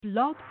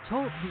Blog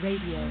Talk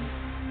Radio.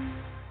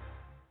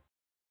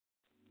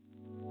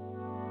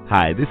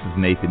 Hi, this is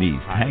Nathan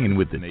East, hanging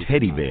with the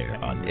Teddy Bear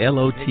on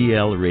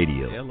LOTL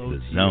Radio, The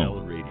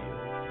Zone.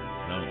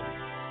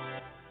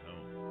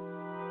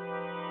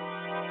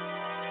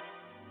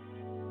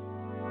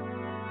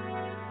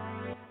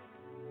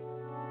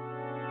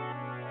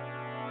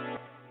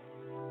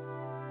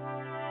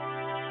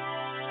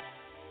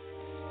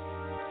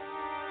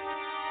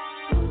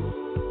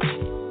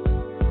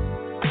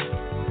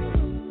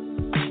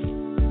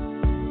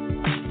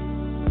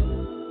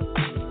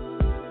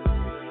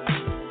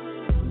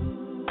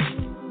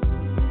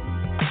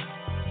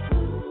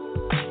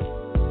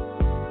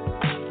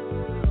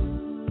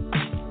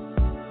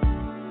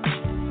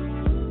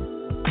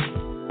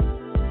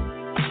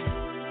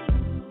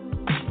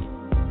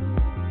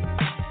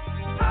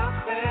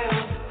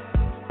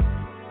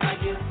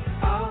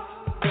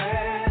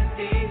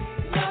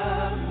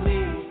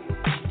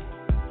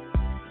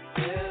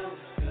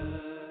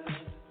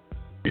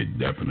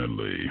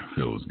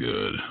 Feels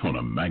good on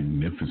a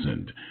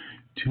magnificent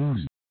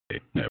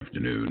Tuesday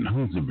afternoon.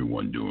 How's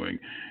everyone doing?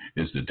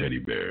 It's the Teddy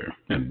Bear,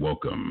 and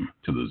welcome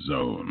to the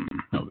Zone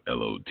of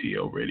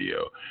LOTL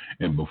Radio.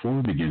 And before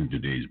we begin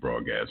today's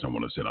broadcast, I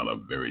want to send out a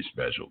very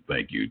special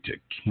thank you to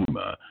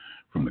Kima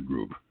from the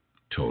group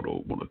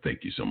Total. I want to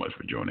thank you so much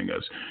for joining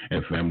us.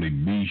 And family,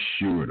 be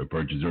sure to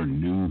purchase our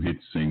new hit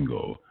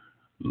single,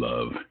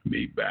 Love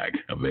Me Back,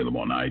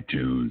 available on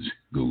iTunes,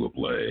 Google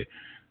Play,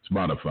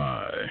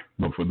 Spotify.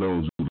 But for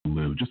those who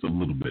live just a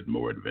little bit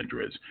more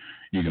adventurous,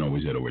 you can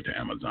always head over to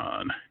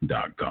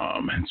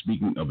Amazon.com. And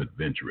speaking of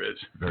adventurous,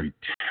 very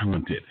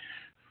talented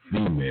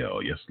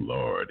female, yes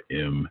Lord,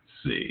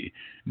 MC,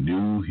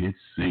 new hit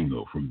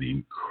single from the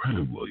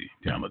incredibly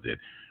talented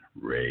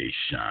Ray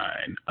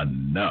Shine,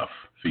 Enough,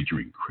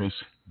 featuring Chris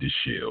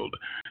Deshield.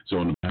 So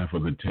on behalf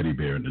of the Teddy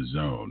Bear in the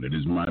Zone, it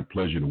is my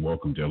pleasure to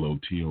welcome to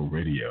LOTL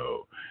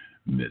Radio,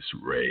 Miss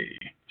Ray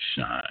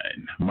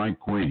Shine. My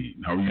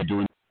queen, how are you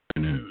doing?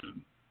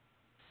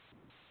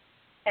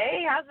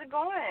 Hey, how's it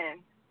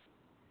going?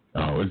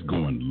 Oh, it's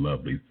going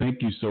lovely.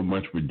 Thank you so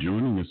much for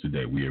joining us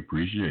today. We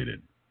appreciate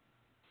it.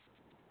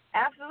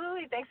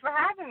 Absolutely. Thanks for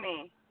having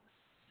me.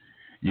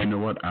 You know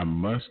what? I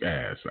must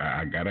ask.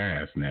 I got to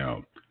ask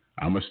now.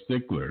 I'm a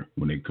stickler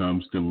when it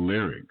comes to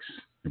lyrics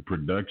and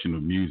production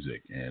of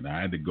music, and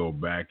I had to go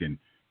back and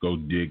go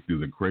dig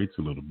through the crates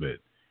a little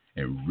bit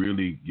and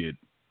really get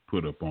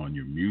put up on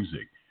your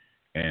music.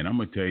 And I'm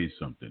going to tell you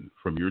something.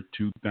 From your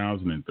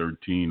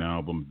 2013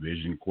 album,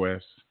 Vision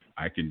Quest,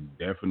 I can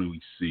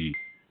definitely see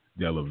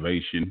the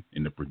elevation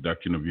in the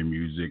production of your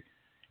music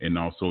and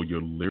also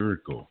your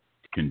lyrical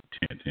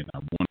content. And I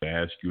want to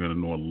ask you, and I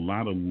know a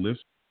lot of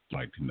listeners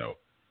like to know,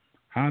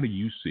 how do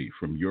you see,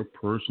 from your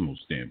personal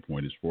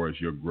standpoint, as far as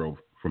your growth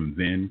from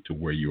then to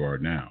where you are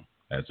now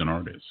as an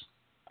artist?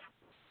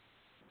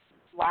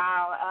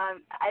 Wow.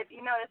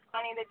 It's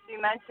funny that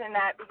you mentioned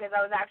that because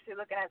I was actually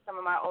looking at some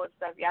of my old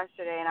stuff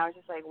yesterday, and I was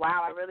just like,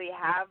 wow, I really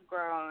have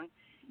grown.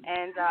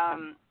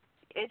 And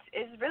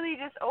it's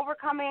really just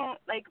overcoming,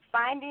 like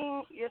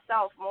finding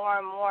yourself more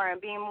and more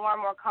and being more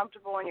and more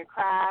comfortable in your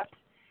craft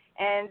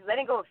and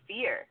letting go of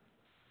fear.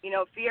 You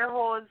know, fear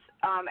holds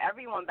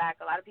everyone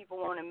back. A lot of people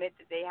won't admit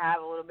that they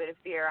have a little bit of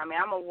fear. I mean,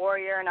 I'm a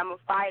warrior and I'm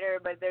a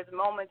fighter, but there's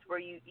moments where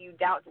you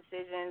doubt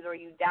decisions or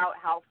you doubt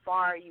how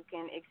far you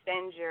can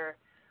extend your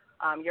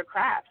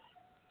craft,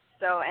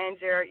 and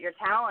your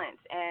talent,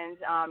 and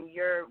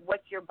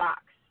what's your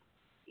box.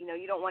 You know,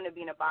 you don't want to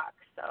be in a box.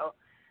 So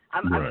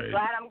I'm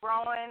glad I'm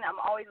growing. I'm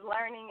always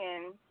learning,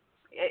 and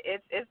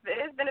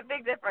it's been a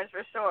big difference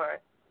for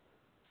sure.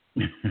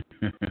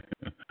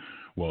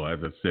 Well, as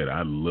I said,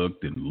 I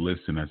looked and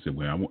listened. I said,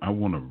 well, I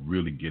want to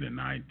really get an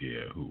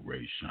idea who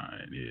Ray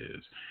Shine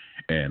is.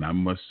 And I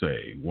must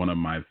say, one of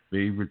my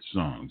favorite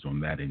songs on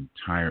that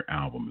entire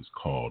album is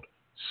called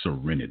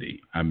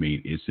Serenity. I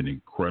mean, it's an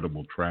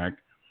incredible track.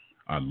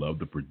 I love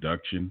the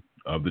production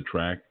of the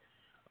track.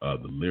 The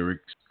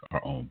lyrics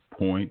are on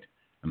point.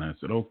 And I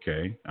said,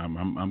 okay,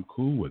 I'm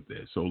cool with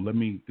this. So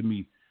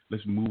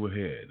let's move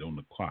ahead on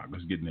the clock.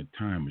 Let's get in the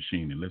time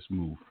machine and let's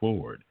move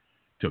forward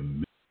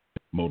to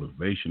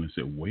motivation. And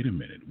said, wait a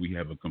minute, we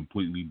have a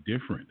completely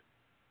different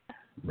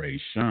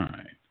Ray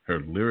Shine.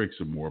 Her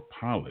lyrics are more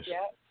polished.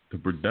 Yep. The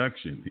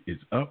production is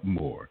up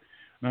more.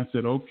 And I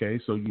said, okay,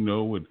 so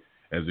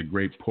as a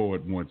great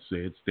poet once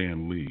said,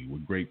 Stan Lee,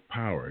 with great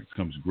power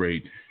comes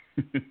great.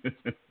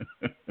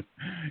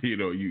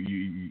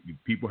 You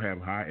people have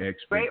high expectations.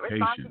 Great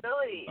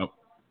responsibility.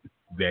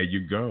 There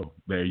you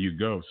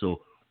go.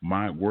 So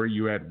where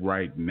you at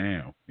right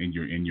now in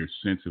your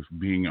sense of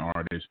being an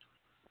artist?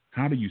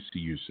 How do you see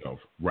yourself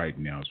right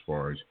now as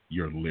far as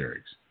your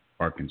lyrics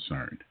are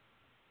concerned?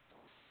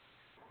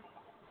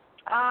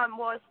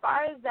 Well, as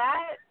far as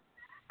that,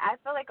 I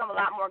feel like I'm a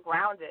lot more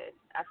grounded.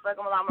 I feel like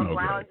I'm a lot more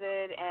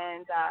grounded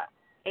and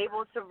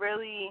able to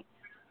really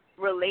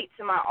relate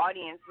to my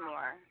audience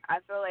more. I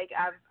feel like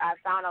I've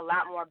found a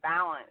lot more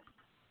balance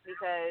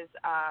because,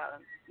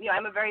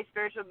 I'm a very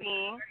spiritual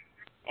being,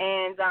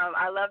 And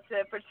I love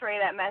to portray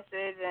that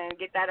message and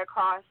get that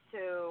across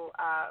to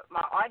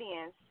my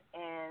audience.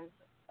 And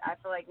I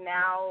feel like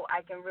now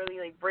I can really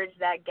like bridge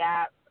that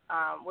gap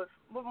with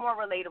more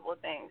relatable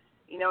things,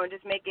 and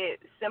just make it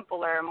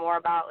simpler, more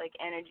about like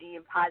energy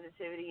and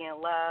positivity and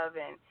love,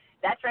 and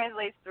that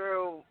translates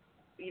through,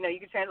 you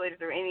can translate it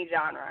through any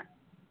genre.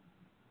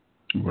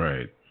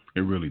 Right.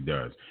 It really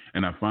does.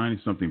 And I find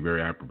something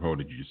very apropos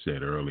that you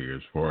said earlier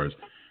as far as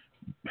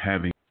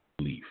having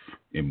belief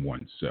in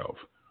oneself.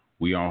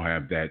 We all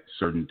have that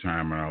certain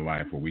time in our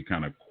life where we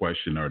kind of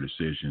question our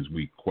decisions.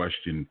 We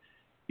question,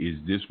 is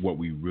this what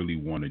we really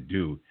want to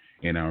do?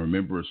 And I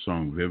remember a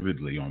song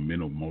vividly on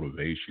Mental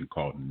Motivation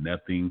called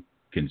Nothing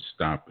Can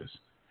Stop Us.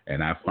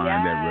 And I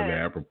find that really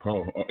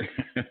apropos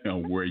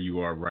on where you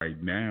are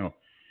right now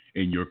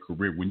in your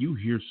career. When you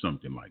hear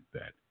something like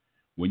that,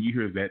 when you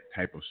hear that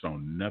type of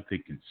song,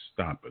 Nothing Can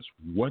Stop Us,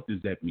 what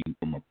does that mean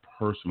from a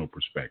personal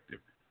perspective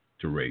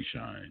to Ray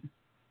Shine?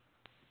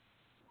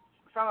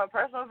 From a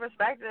personal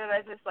perspective,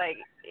 it's just like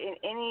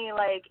any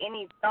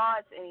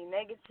thoughts, any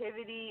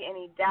negativity,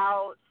 any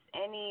doubts,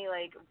 any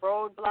like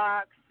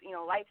roadblocks,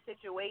 life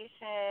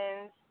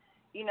situations,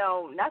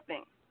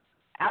 nothing.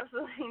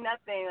 Absolutely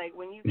nothing. Like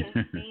when you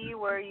can see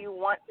where you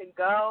want to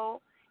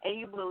go and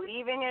you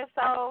believe in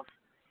yourself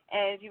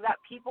and you got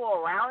people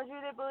around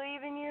you that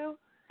believe in you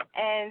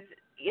and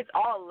it's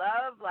all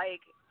love,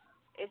 like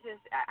it's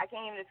just, I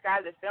can't even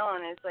describe the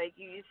feeling. It's like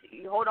you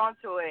hold on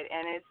to it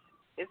and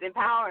it's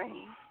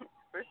empowering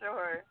for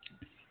sure.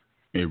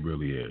 It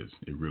really is.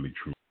 It really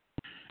truly.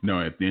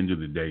 No, at the end of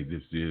the day,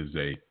 this is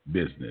a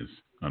business.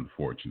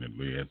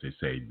 Unfortunately, as they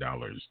say,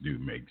 dollars do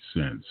make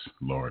sense.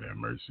 Lord have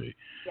mercy.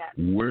 Yes.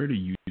 Where do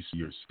you see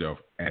yourself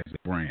as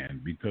a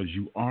brand? Because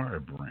you are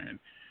a brand.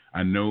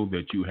 I know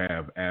that you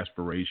have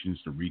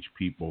aspirations to reach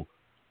people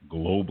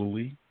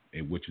globally,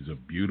 which is a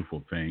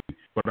beautiful thing.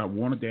 But I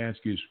wanted to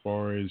ask you as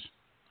far as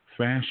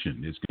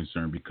fashion is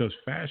concerned, because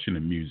fashion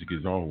and music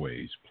has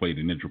always played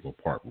an integral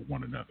part with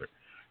one another.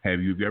 Have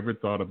you ever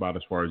thought about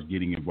as far as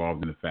getting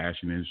involved in the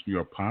fashion industry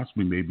or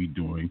possibly maybe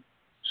doing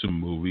some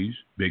movies,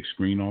 big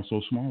screen,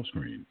 also small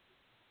screen?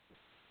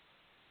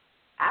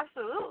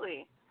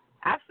 Absolutely.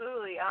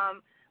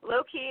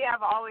 Low key,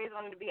 I've always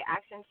wanted to be an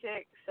action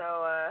chick.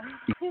 So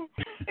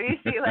if you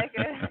see like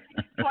a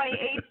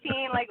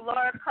 2018 like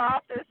Laura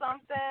Croft or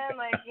something,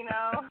 like a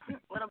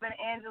little bit of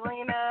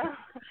Angelina,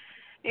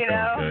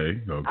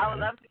 Okay. I would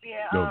love to be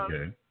a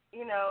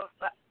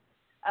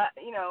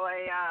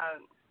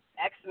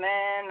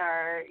X-Men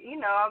or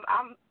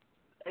I'm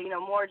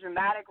more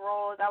dramatic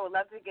roles. I would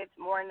love to get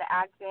more into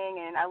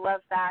acting, and I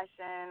love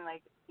fashion.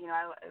 Like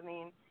I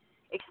mean,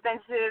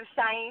 expensive,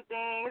 shiny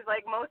things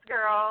like most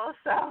girls.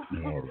 So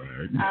all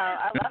right.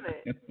 I love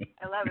it.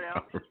 I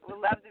would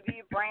love to be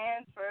a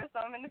brand for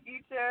some in the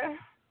future.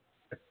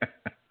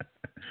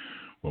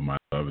 Well, my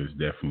love is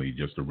definitely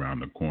just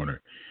around the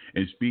corner.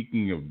 And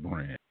speaking of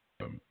brand,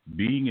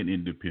 being an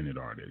independent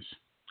artist,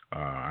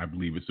 I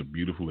believe it's a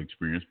beautiful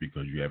experience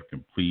because you have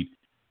complete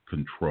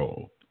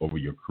control over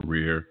your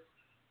career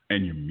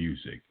and your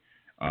music.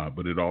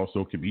 But it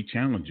also can be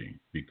challenging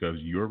because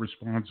you're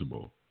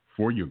responsible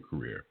for your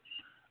career.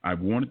 I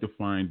wanted to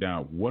find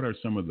out what are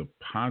some of the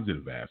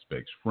positive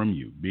aspects from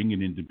you being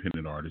an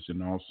independent artist,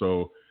 and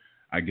also,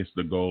 I guess,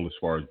 the goal as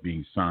far as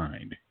being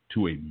signed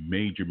to a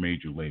major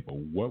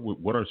label.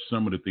 What are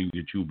some of the things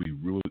that you'll be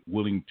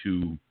willing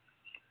to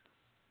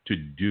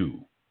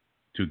do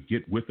to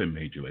get with a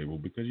major label?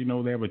 Because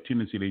they have a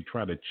tendency, they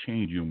try to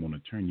change you and want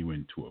to turn you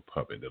into a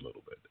puppet a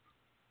little bit.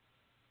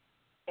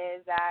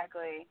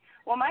 Exactly.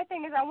 Well, my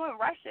thing is I wouldn't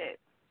rush it.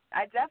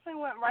 I definitely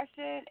wouldn't rush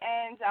it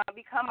and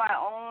become my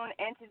own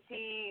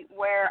entity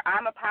where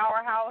I'm a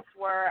powerhouse,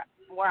 where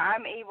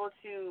I'm able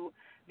to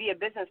be a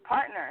business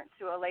partner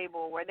to a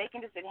label where they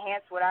can just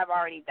enhance what I've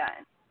already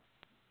done.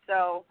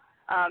 So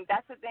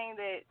that's the thing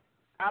that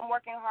I'm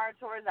working hard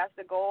towards. That's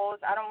the goals.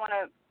 I don't want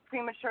to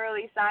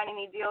prematurely sign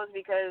any deals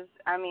because,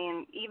 I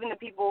mean, even the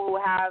people who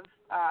have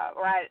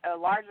or at a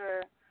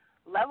larger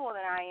level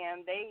than I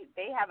am,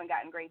 they haven't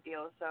gotten great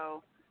deals.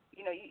 So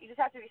you just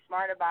have to be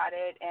smart about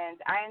it. And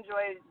I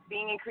enjoy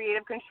being in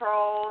creative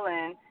control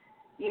and,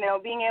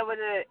 being able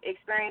to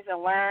experience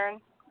and learn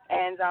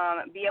and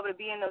be able to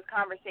be in those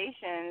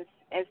conversations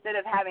instead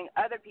of having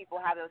other people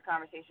have those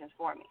conversations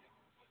for me.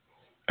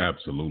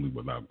 Absolutely,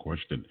 without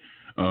question.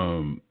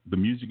 The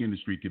music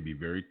industry can be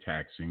very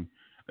taxing.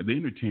 The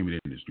entertainment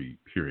industry,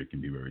 period,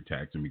 can be very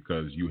taxing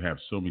because you have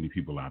so many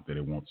people out there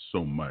that want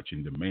so much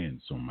and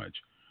demand so much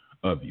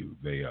of you.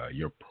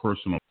 Your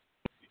personal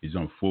is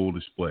on full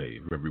display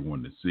for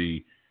everyone to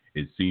see.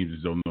 It seems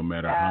as though no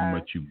matter how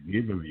much you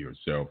give of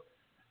yourself,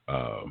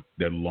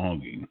 they're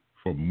longing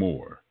for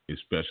more,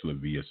 especially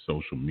via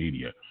social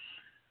media.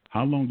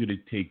 How long did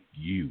it take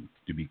you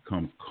to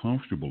become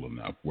comfortable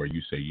enough where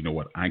you say, you know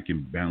what, I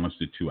can balance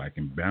the two. I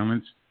can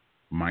balance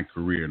my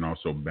career and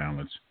also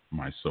balance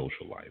my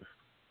social life?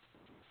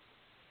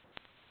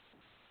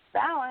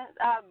 Balance?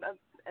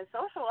 A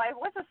social life?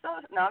 What's a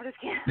social? No, I'm just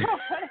kidding.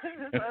 What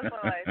is a social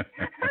life?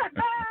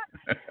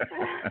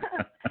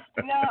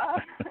 No.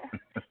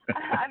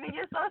 I mean,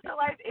 your social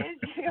life is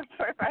your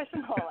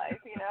professional life,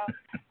 you know.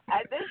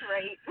 At this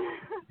rate,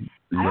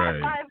 I gotta Right.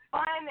 find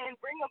fun and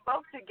bring them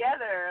both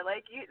together.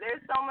 Like,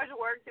 there's so much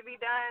work to be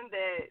done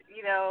that,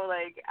 you know,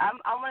 like I'm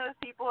one of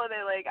those people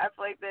that like I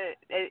feel like that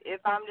if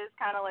I'm just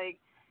kind of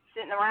like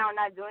sitting around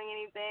not doing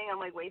anything,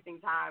 I'm like wasting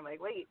time. Like,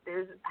 wait,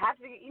 there's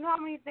have to, you know how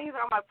many things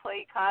are on my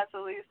plate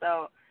constantly.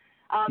 So,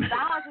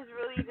 balance is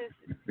really just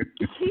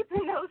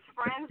keeping those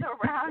friends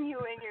around you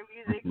in your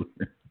music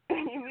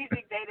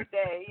day to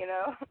day. You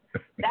know,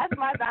 that's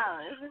my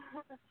balance.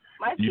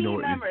 My You know,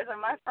 team members are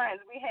my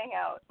friends. We hang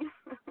out.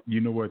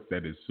 you know what?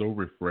 That is so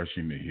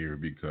refreshing to hear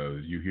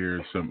because you hear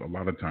a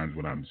lot of times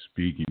when I'm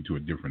speaking to a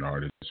different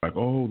artist, it's like,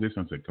 oh, this.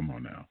 I said, come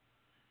on now,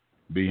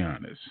 be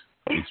honest.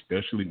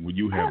 Especially when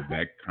you have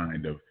that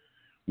kind of,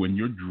 when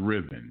you're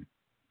driven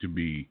to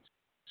be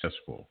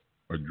successful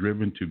or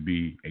driven to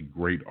be a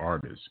great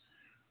artist,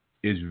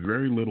 is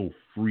very little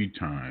free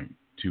time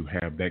to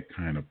have that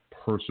kind of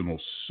personal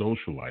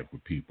social life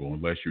with people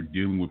unless you're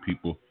dealing with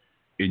people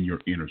in your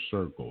inner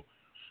circle.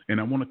 And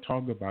I want to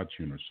talk about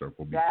your inner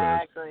circle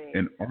because Exactly.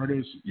 an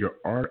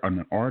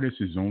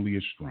artist is only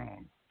as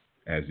strong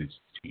as its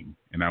team.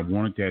 And I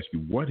wanted to ask you,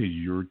 what has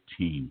your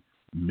team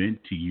meant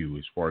to you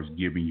as far as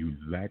giving you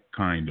that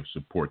kind of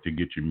support to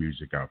get your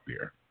music out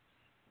there?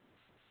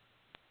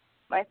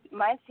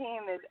 My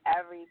team is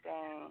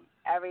everything.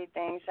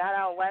 Everything. Shout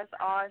out Wes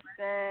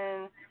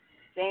Austin,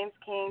 James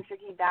King,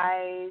 Tricky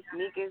Dice,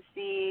 Mika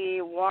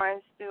C,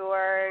 Warren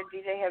Stewart,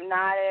 DJ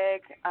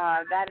Hypnotic.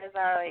 That is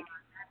our like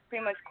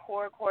pretty much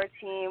core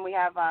team. We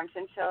have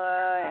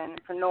Chinchilla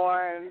and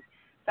Prenor and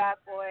Fat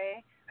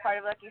Boy, part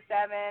of Lucky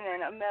Seven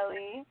and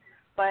Amelie.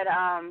 But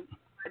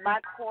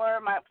my core,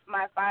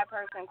 my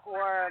 5-person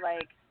core,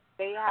 like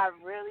they have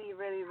really,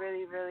 really,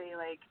 really, really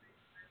like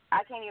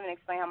I can't even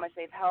explain how much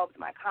they've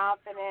helped my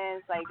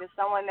confidence. Like, just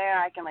someone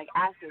there I can, like,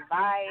 ask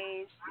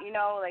advice. You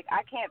know, like,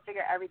 I can't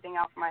figure everything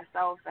out for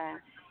myself. And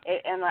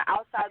the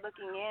outside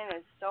looking in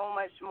is so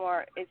much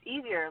more, it's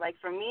easier. Like,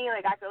 for me,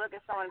 like, I could look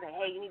at someone and say,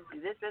 hey, you need to do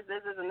this,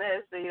 and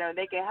this. So, you know,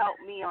 they can help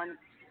me on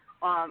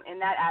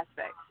in that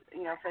aspect.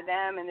 You know, for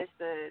them, and it's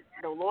the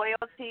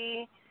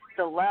loyalty,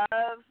 the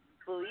love,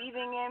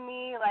 believing in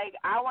me. Like,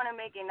 I want to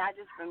make it not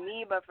just for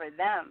me, but for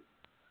them.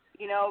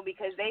 You know,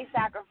 because they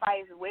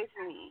sacrifice with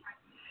me.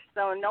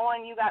 So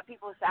knowing you got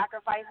people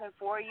sacrificing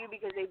for you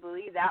because they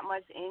believe that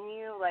much in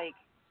you, like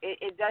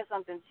it does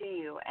something to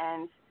you.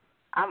 And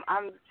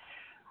I'm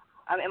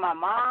in my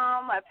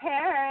mom, my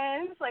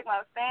parents, like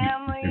my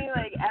family,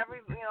 like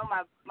every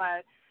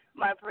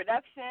my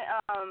production,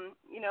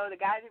 you know, the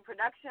guys in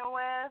production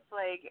with,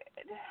 like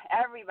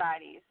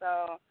everybody.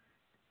 So,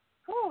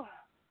 whew,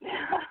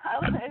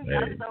 I'm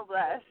so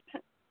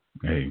blessed.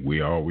 Hey,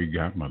 we all we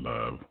got, my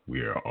love. We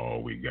are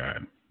all we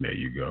got. There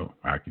you go.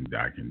 I can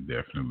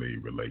definitely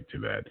relate to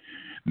that.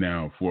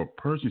 Now, for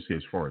a person, say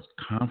as far as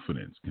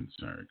confidence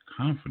concerned,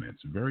 confidence,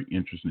 very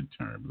interesting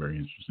term, very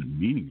interesting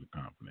meaning of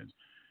confidence.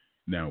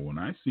 Now, when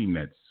I seen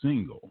that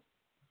single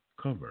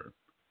cover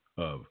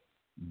of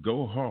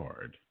 "Go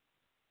Hard,"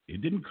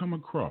 it didn't come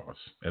across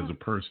as a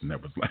person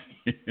that was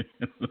like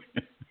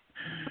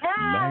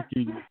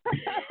lacking.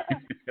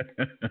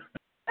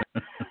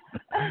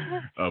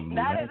 Of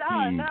Not at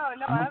all. No,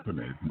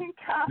 confidence.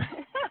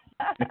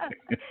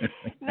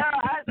 No,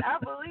 I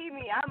believe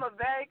me. I'm a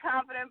very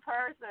confident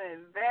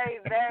person. Very,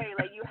 very.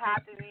 Like you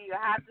have to be. You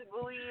have to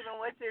believe in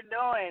what you're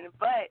doing.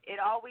 But it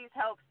always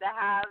helps to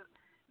have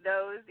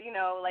those. You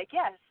know, like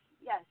yes,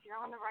 you're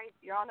on the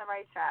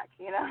right track.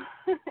 You know,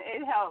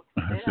 it helps.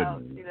 It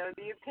helps. You know,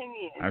 the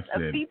opinions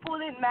of people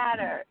that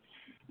matter,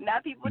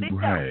 not people that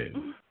right.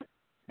 don't.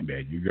 There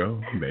you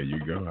go.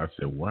 I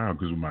said, wow,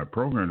 because my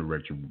program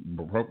director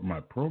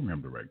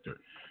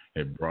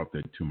had brought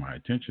that to my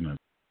attention. I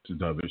said,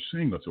 the other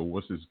single. So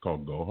what's this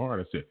called? Go Hard.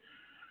 I said,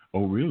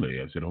 oh,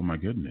 really? I said, oh, my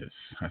goodness.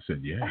 I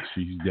said, yeah,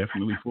 she's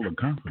definitely full of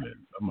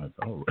confidence. I'm like,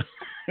 oh.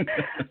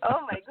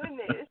 Oh, my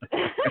goodness.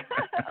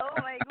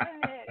 Oh, my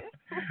goodness.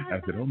 I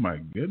said, oh, my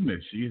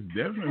goodness. She is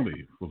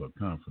definitely full of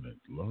confidence.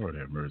 Lord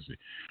have mercy.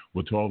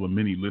 Well, to all the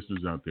many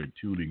listeners out there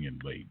tuning in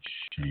late,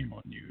 shame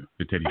on you.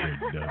 The Teddy Bear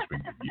does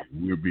forgive you.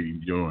 We're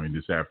being joined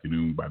this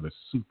afternoon by the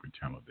super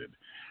talented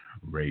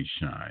Ray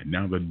Shine.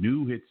 Now, the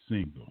new hit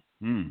single,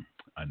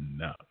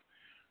 Enough,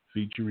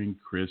 featuring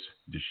Chris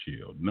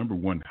Deshield. Number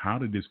one, how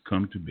did this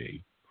come to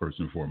be, first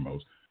and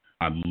foremost?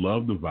 I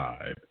love the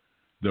vibe.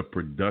 The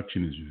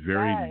production is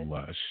very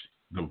lush.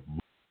 The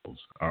vocals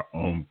are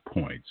on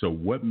point. So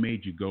what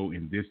made you go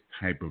in this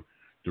type of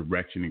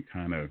direction and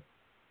kind of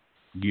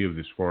give,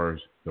 as far as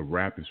the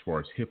rap, as far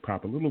as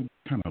hip-hop, a little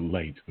kind of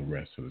late to the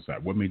rest of the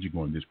side? What made you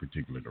go in this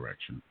particular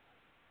direction?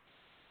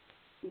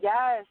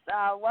 Yes,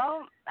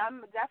 well,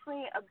 I'm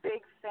definitely a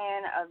big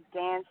fan of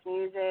dance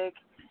music,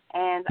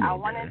 and I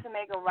wanted to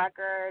make a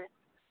record.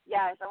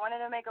 Yes, I wanted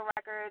to make a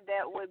record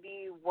that would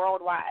be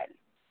worldwide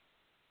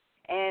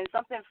and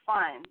something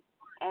fun.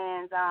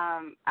 and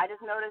I just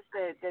noticed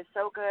that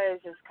soca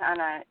is just kind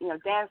of,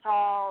 dance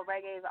hall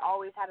reggae has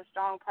always had a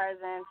strong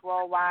presence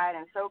worldwide,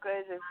 and soca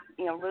is just,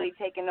 really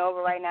taking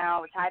over right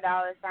now with Ty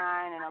Dolla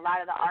 $ign and a lot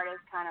of the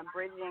artists kind of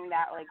bridging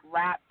that like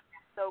rap,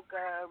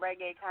 soca,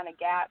 reggae kind of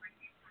gap.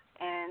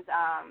 And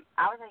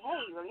I was like,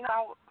 hey,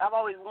 I've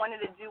always wanted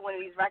to do one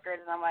of these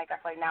records, and I'm like,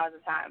 I feel like now is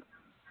the time.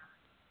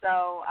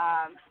 So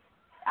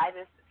I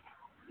just,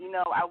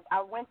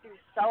 I went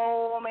through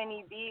so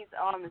many beats,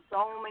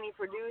 so many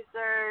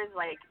producers,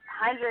 like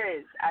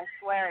hundreds. I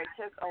swear it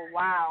took a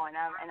while, and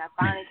I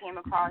finally came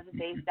across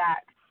Dave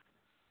Stacks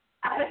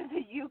out of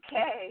the UK,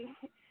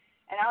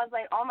 and I was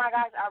like, oh my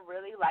gosh, I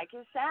really like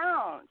his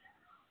sound.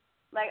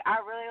 Like,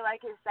 I really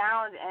like his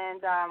sound,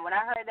 and when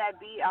I heard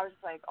that beat, I was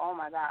just like, oh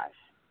my gosh,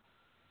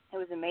 it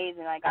was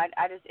amazing. Like,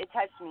 it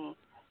touched me,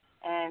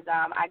 and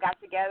I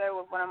got together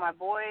with one of my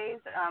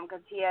boys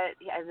because he has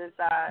this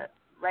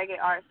reggae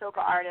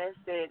soca artist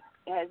that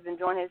has been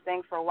doing his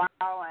thing for a while,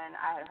 and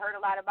I had heard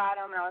a lot about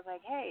him, and I was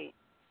like, hey,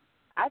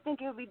 I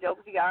think it would be dope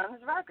if he got on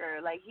this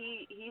record. Like,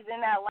 he's in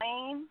that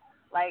lane.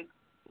 Like,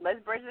 let's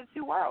bridge the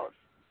two worlds.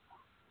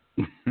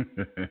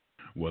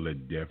 Well,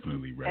 it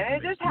definitely resonates.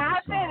 And it just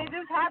happened.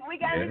 We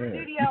got in the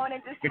studio, and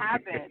it just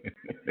happened.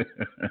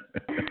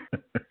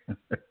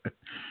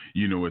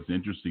 It's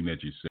interesting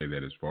that you say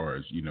that as far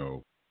as,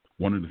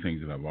 one of the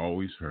things that I've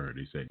always heard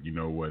is that, you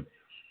know what,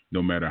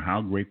 no matter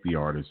how great the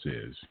artist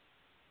is,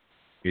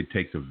 it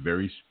takes a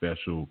very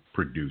special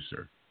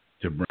producer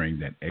to bring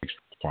that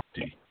extra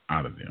quality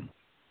out of them.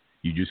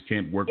 You just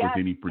can't work with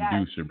any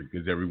producer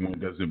because everyone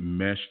doesn't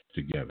mesh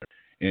together.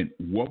 And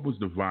what was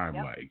the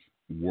vibe like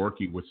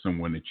working with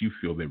someone that you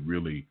feel that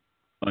really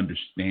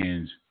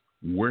understands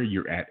where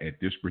you're at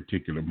this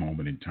particular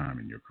moment in time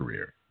in your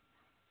career?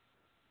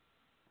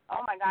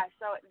 Oh my gosh!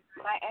 So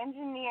my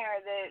engineer,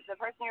 the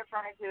person you're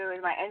referring to,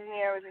 is my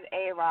engineer, which is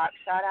A-Rock.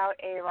 Shout out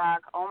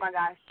A-Rock. Oh my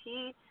gosh,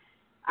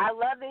 I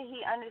love that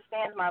he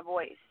understands my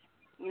voice.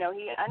 He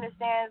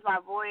understands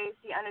my voice.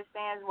 He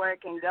understands where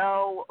it can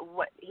go.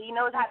 He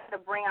knows how to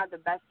bring out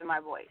the best in my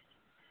voice.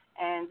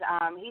 And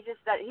he's just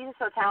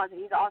so talented.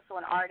 He's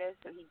also an artist,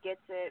 so he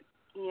gets it.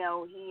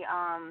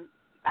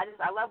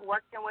 I love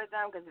working with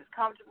him because it's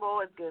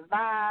comfortable, it's good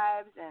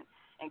vibes,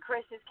 and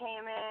Chris just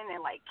came in and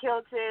like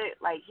killed it.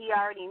 Like, he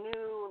already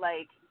knew.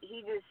 Like,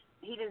 he just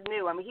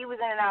knew. I mean, he was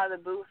in and out of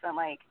the booth in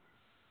like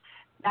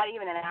not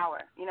even an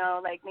hour.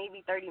 Like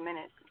maybe 30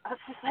 minutes. I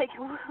was just like,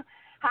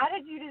 how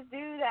did you just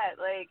do that?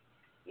 Like,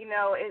 it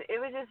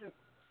was just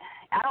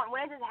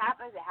when it just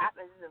happens, it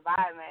happens. It's a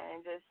vibe, man.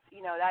 And just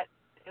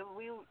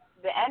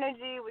the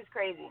energy was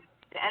crazy.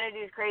 The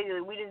energy was crazy.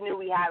 We just knew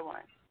we had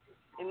one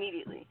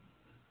immediately.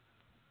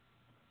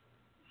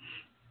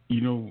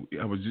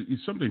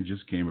 Something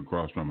just came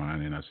across my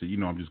mind, and I said,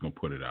 I'm just going to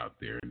put it out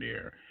there and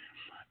there.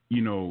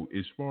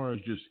 As far as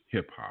just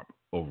hip hop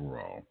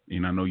overall,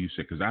 and I know you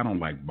said, because I don't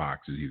like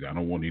boxes either. I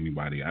don't want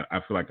anybody. I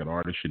feel like an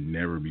artist should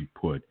never be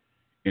put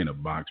in a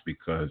box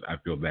because I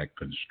feel that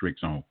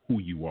constricts on who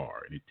you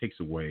are, and it takes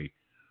away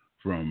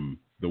from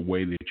the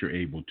way that you're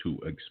able to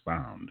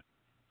expound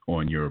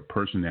on your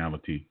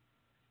personality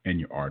and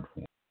your art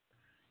form.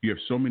 You have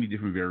so many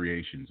different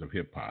variations of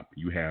hip hop.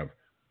 You have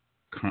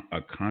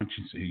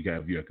you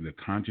have the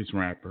conscious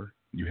rapper.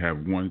 You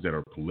have ones that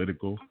are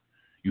political.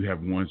 You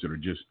have ones that are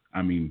just,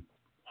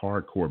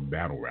 hardcore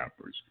battle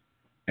rappers.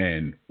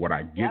 And what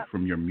I get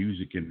from your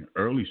music in the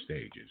early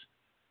stages,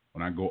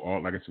 when I go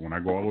all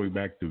the way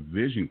back to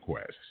Vision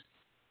Quest,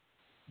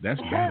 that's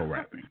battle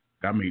rapping.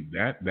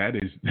 That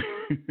is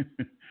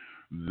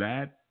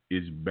that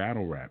is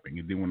battle rapping.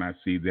 And then when I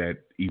see that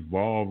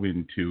evolve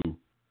into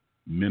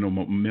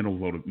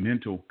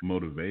mental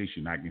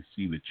motivation, I can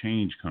see the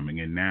change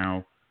coming. And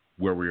now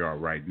where we are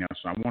right now.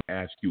 So I want to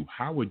ask you,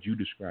 how would you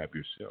describe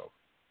yourself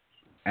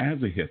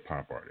as a hip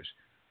hop artist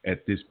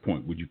at this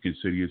point? Would you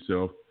consider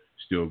yourself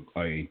still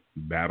a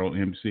battle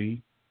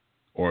MC,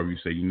 or you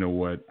say, you know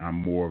what, I'm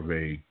more of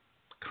a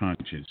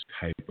conscious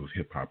type of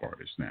hip hop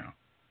artist now?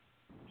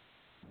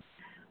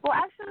 Well,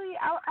 actually,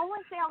 I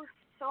wouldn't say I was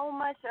so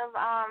much of,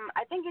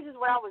 I think it's just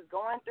what I was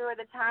going through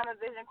at the time of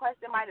Vision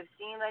Quest. It might have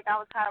seemed like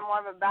I was kind of more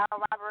of a battle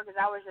rapper because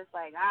I was just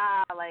like,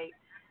 like,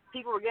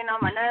 people were getting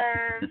on my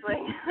nerves. Like,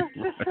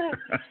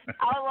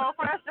 I was a little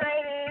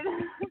frustrated.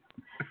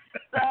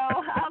 So,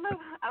 I don't know,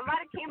 I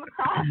might have came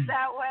across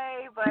that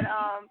way, but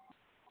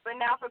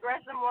now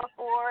progressing more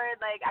forward,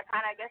 like,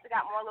 I guess I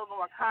got a little bit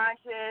more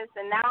conscious,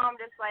 and now I'm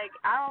just like,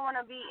 I don't want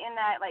to be in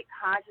that, like,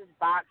 conscious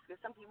box,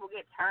 because some people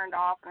get turned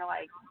off and they're,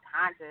 like,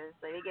 conscious,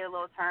 like, they get a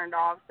little turned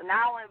off, so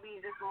now I want to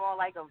be just more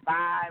like a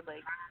vibe,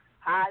 like,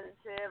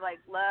 positive, like,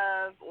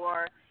 love,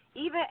 or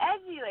even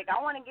edgy, like,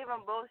 I want to give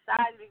them both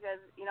sides, because,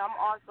 I'm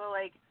also,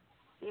 like,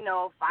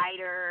 a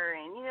fighter,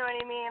 and you know what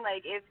I mean,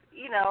 like, if,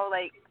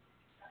 like,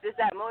 just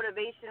that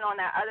motivation on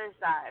that other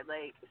side.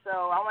 Like,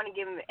 so I want to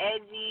give them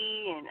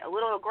edgy and a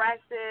little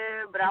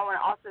aggressive, but I want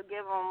to also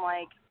give them,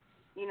 like,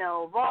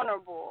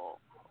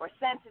 vulnerable or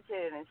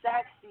sensitive and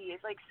sexy.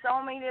 It's like so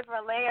many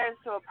different layers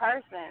to a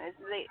person.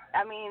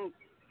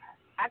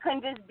 I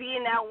couldn't just be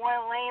in that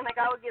one lane. Like,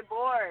 I would get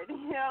bored.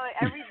 You know,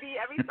 every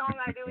song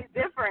I do is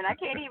different. I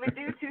can't even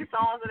do two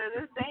songs that are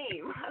the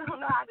same. I don't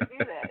know how to do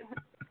that.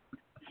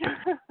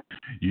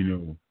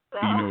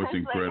 It's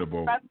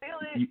incredible. Like, if I feel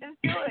it,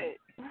 just do it.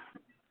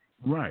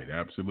 Right,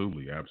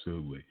 absolutely.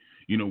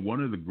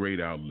 One of the great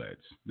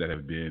outlets that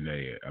have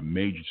been a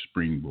major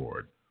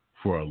springboard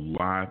for a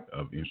lot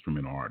of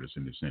instrumental artists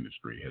in this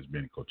industry has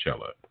been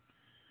Coachella.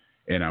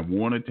 And I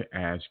wanted to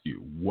ask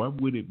you, what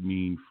would it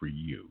mean for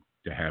you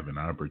to have an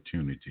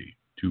opportunity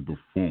to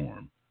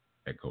perform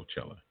at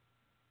Coachella?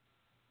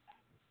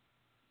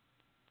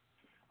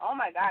 Oh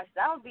my gosh,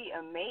 that would be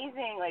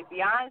amazing. Like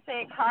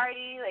Beyonce,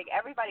 Cardi, like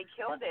everybody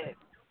killed it.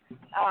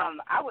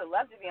 I would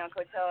love to be on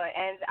Coachella,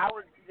 and I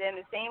would in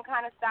the same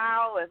kind of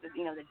style as the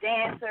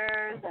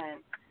dancers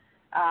and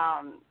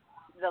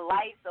the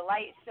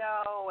light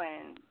show,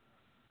 and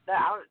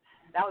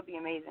that would be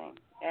amazing.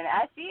 And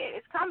I see it;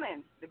 it's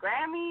coming. The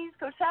Grammys,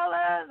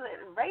 Coachella,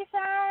 Ray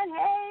Shine.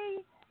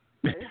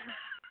 Hey,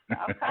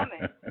 I'm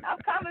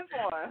coming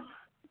for him.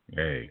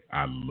 Hey,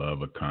 I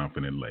love a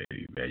confident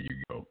lady. There you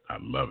go. I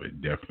love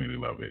it. Definitely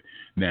love it.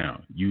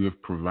 Now, you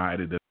have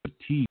provided us,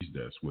 teased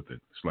us with a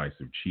slice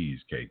of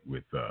cheesecake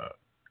with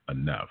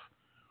Enough.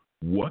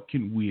 What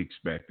can we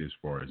expect as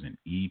far as an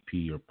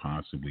EP or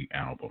possibly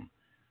album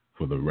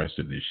for the rest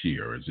of this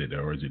year? Or is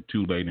it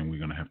too late and we're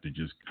going to have to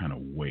just kind of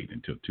wait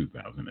until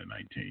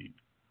 2019?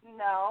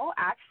 No,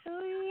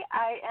 actually,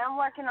 I am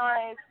working on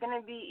it. It's going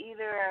to be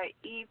either an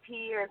EP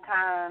or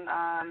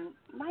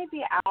might be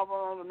an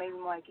album or maybe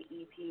more like an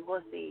EP.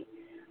 We'll see.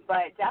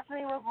 But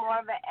definitely with more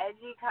of an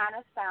edgy kind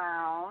of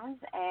sound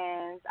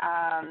and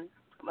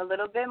a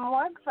little bit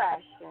more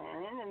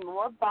aggression and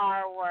more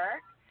bar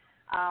work.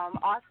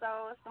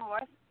 Also some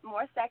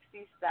more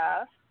sexy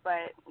stuff.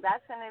 But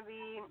that's going to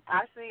be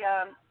actually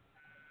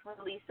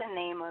release the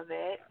name of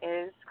it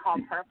is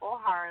called Purple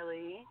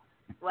Harley.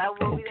 Well,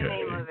 that will be the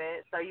name of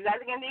it. So you guys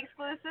are getting the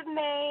exclusive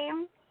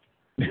name.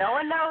 No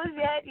one knows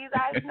yet. You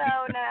guys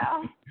know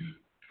now.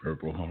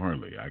 Purple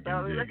Harley. I can dig it.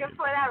 So we're looking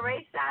for that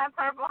Ray Shine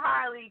Purple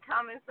Harley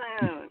coming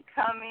soon.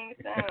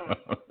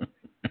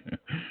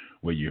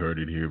 Well, you heard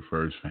it here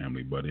first,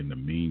 family. But in the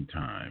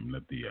meantime,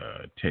 let the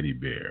teddy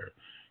bear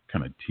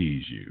kind of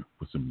tease you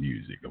with some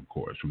music, of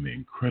course, from the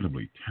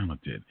incredibly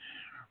talented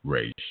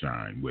Ray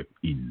Shine with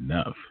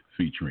Enough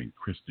featuring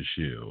Chris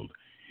Deshield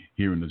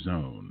here in the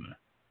zone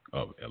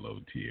of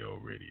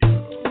LOTL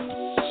Radio.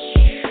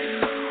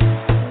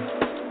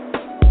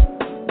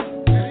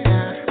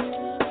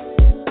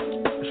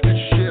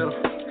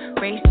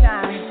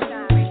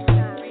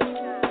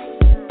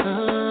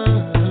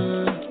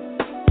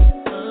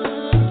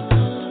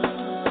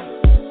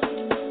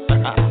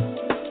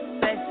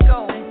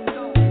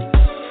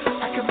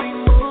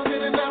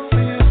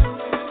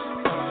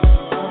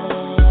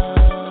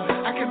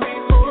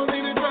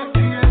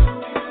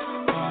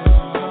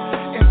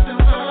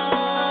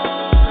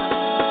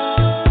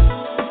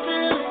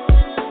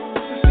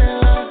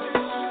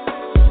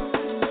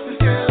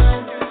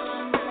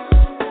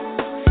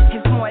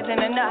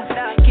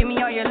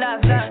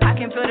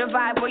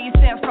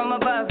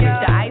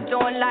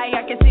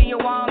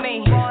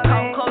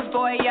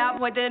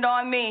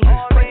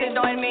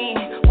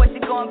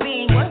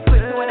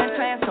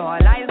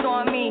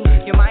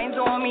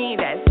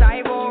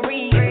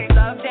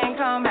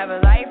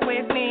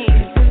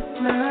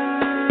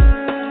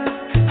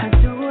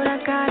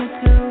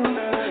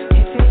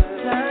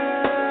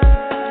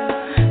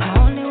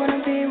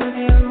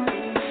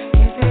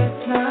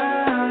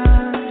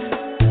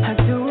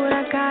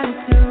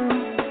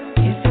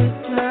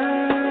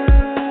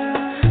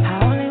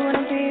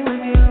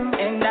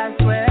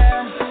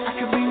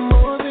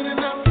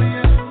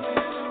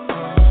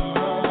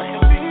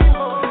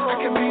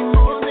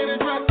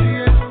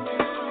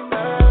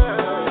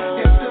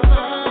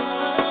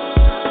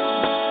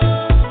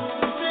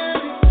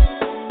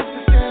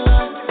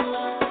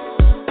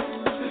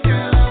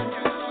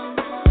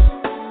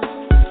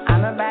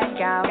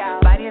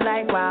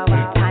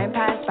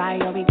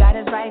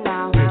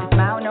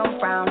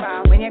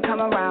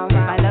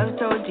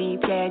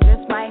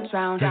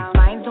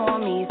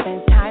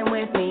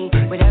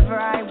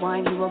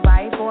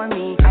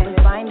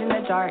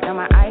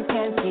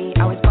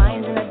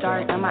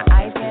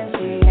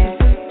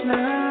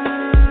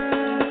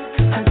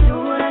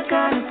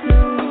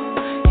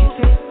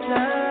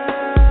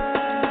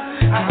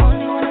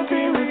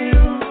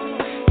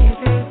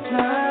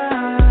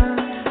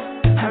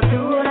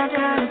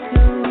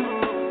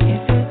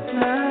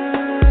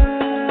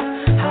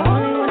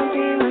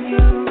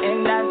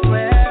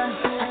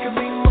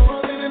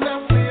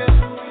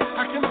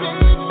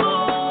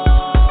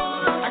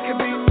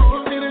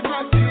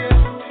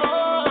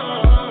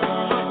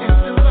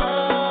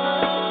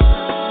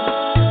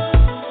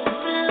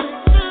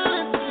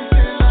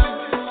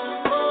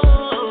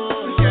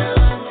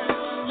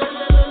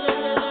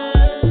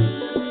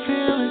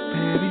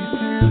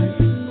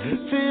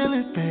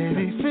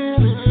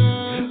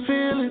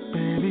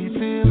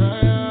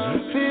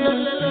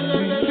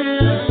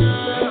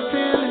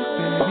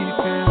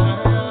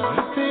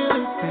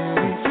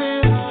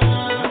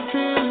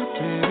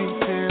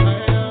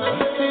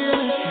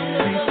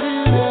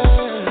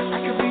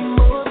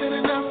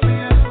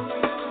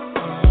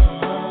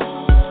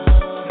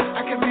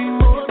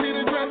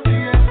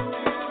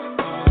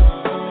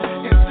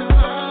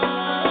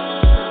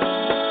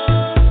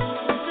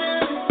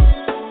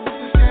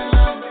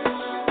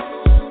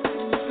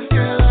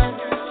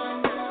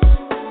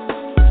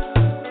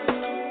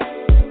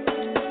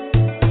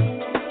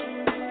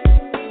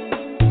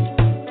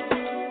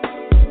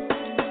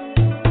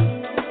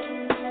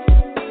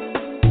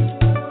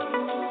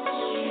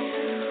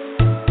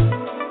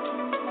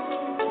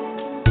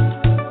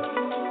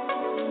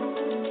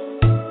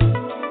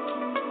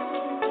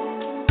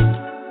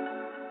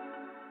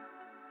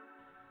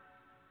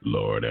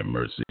 have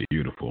mercy.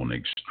 Beautiful and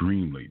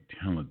extremely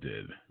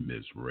talented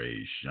Miss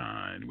Ray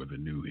Shine with a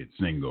new hit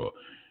single,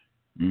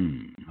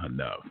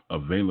 Enough,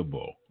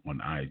 available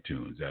on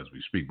iTunes as we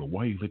speak. But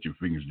while you let your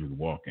fingers do the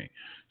walking,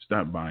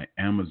 stop by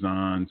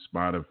Amazon,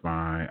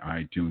 Spotify,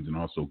 iTunes, and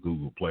also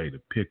Google Play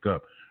to pick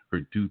up her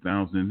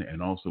 2000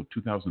 and also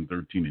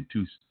 2013 and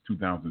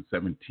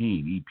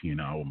 2017 EP and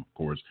album, of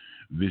course,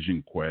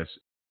 Vision Quest,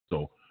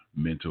 so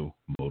Mental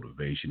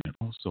Motivation. And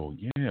also,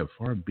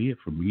 Far Be It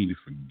For Me To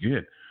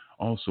Forget,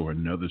 also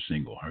another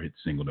single, her hit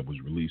single that was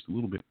released a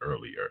little bit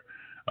earlier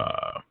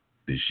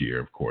this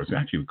year, of course,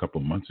 actually a couple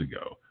of months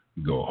ago,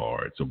 Go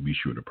Hard. So be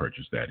sure to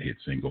purchase that hit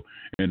single.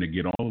 And to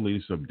get all the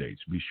latest updates,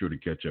 be sure to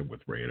catch up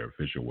with Ray at our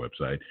official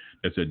website.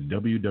 That's at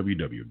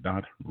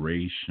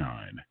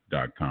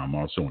www.rayshine.com.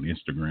 Also on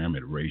Instagram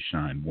at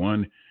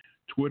RayShine1,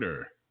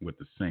 Twitter with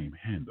the same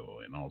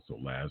handle, and also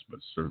last but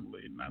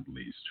certainly not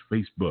least,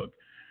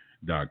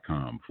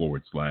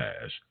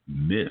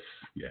 Facebook.com/Miss,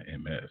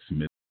 MS,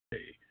 Miss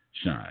Ray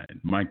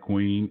Shine. My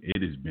queen,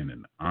 it has been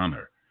an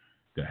honor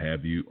to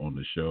have you on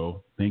the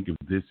show. Think of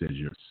this as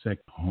your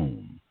second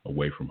home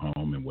away from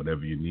home, and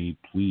whatever you need,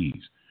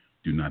 please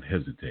do not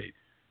hesitate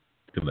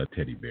to let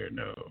Teddy Bear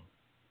know.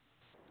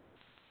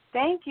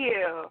 Thank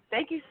you.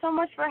 Thank you so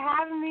much for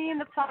having me in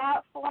the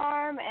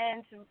platform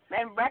and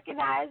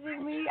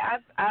recognizing me.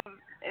 I've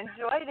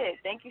enjoyed it.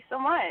 Thank you so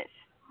much.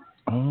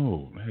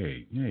 Oh,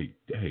 hey,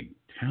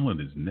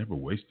 talent is never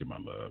wasted, my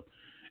love.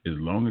 As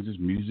long as it's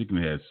music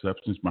and it has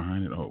substance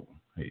behind it,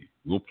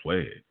 we'll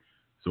play it.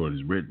 So it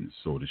is written,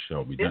 so it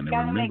shall be done. Just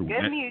gotta make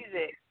good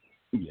music.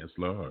 Yes,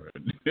 Lord.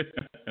 That's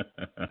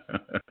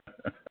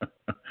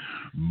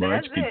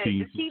it.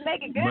 Just keep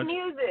making good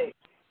music.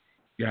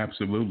 Yeah,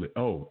 absolutely.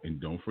 Oh, and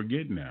don't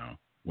forget now,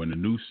 when the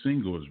new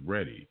single is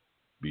ready,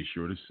 be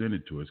sure to send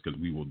it to us because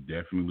we will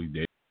definitely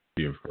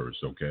hear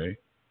first, okay?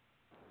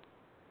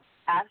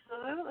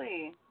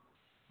 Absolutely.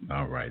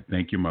 All right.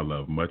 Thank you, my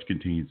love. Much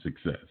continued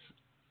success.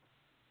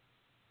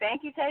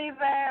 Thank you, Teddy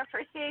Bear.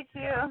 Appreciate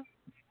you.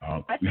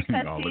 Much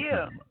success to you.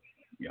 Time.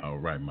 All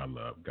right, my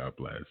love. God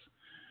bless.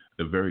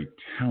 The very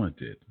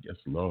talented, yes,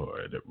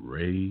 Lord,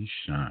 Ray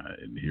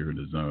Shine here in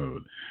the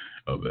zone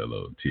of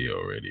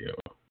LOTL Radio.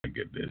 My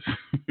goodness.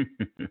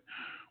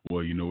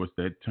 Well, you know, it's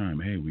that time.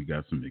 Hey, we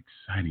got some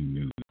exciting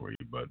news for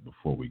you. But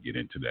before we get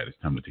into that, it's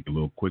time to take a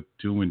little quick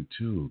 2 and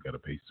 2. Got to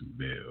pay some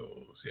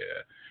bills.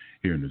 Yeah.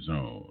 Here in the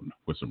zone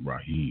with some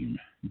Raheem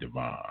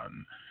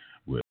Devon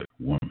with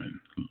Woman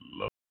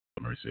Love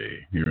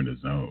Mercy. Here in the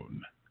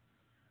zone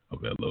of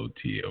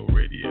LOTL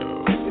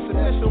Radio. It's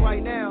official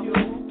right now.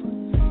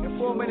 In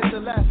 4 minutes or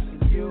less,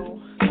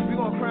 we're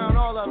going to crown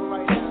all of them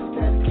right now.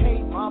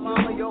 Dedicate my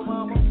mama, your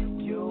mama,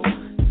 you,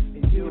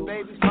 and your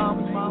baby's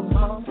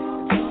mama.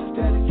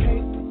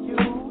 Dedicate you,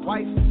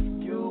 wife,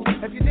 you.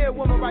 If you're near a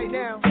woman right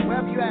now,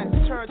 wherever you at,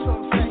 turn to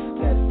them and say,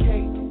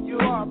 dedicate. You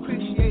are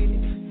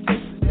appreciated. This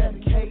is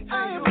dedicate.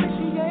 I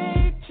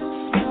appreciate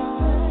just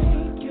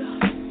like you.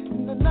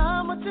 And the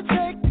number to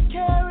take to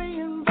carry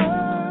and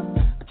birth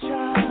a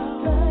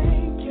child.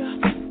 Thank you.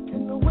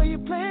 And the way you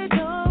play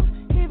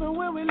dumb, even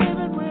when we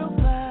living real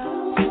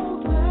loud.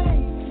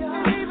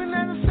 And even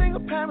as a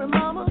single parent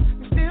mama,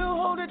 you still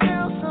hold it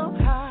down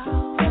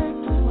somehow.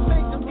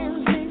 Make them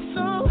ends meet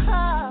so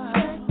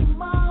high.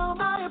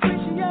 Mom, I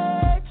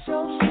appreciate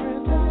your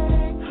strength.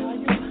 How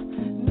you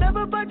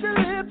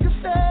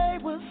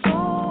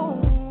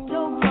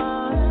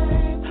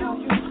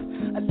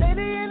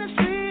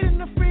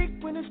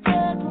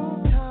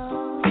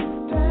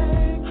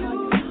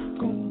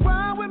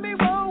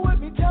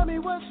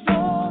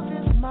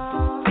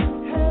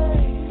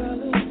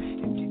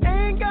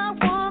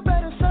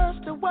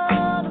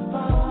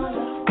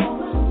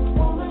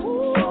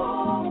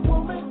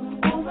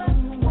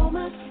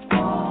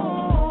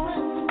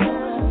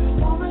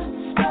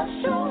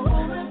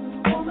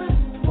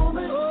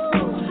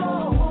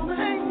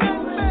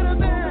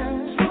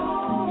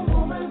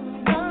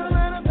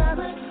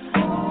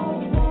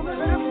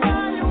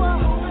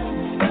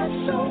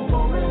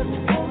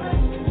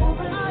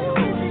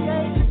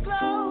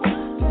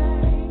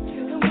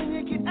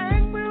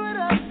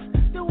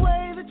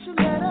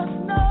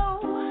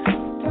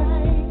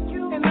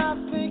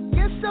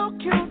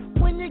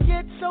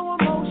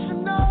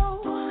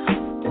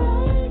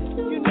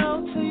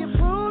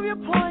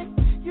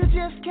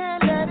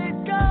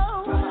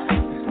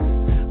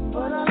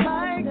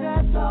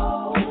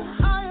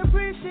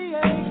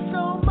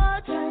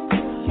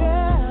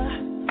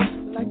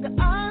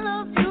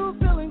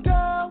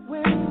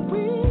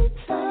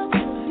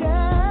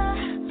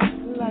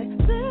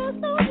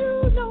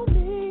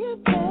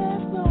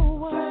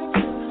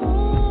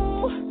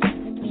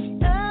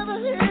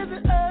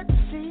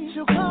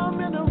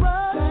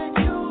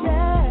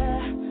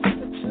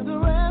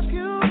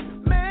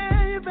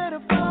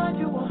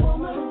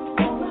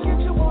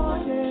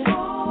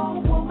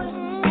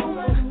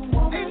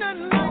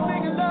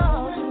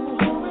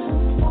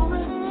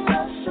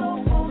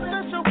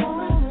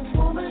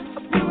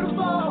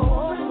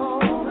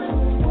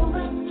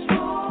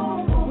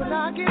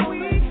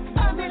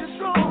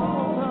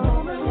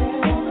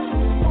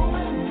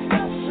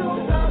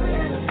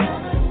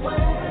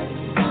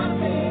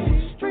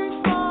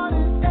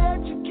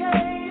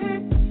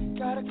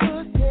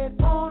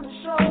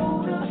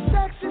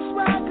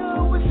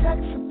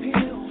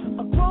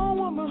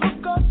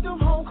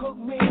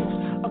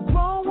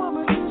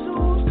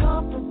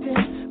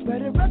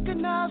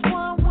as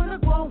one when a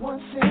grown one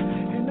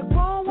sings. And a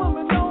grown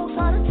woman knows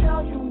how to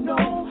tell you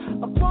no.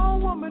 A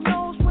grown woman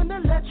knows when to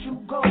let you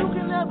go. You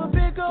can have a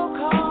big old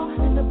car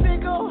and a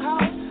big old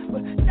house,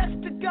 but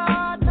next to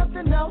God,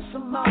 nothing else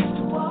amounts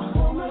to a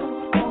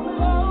woman.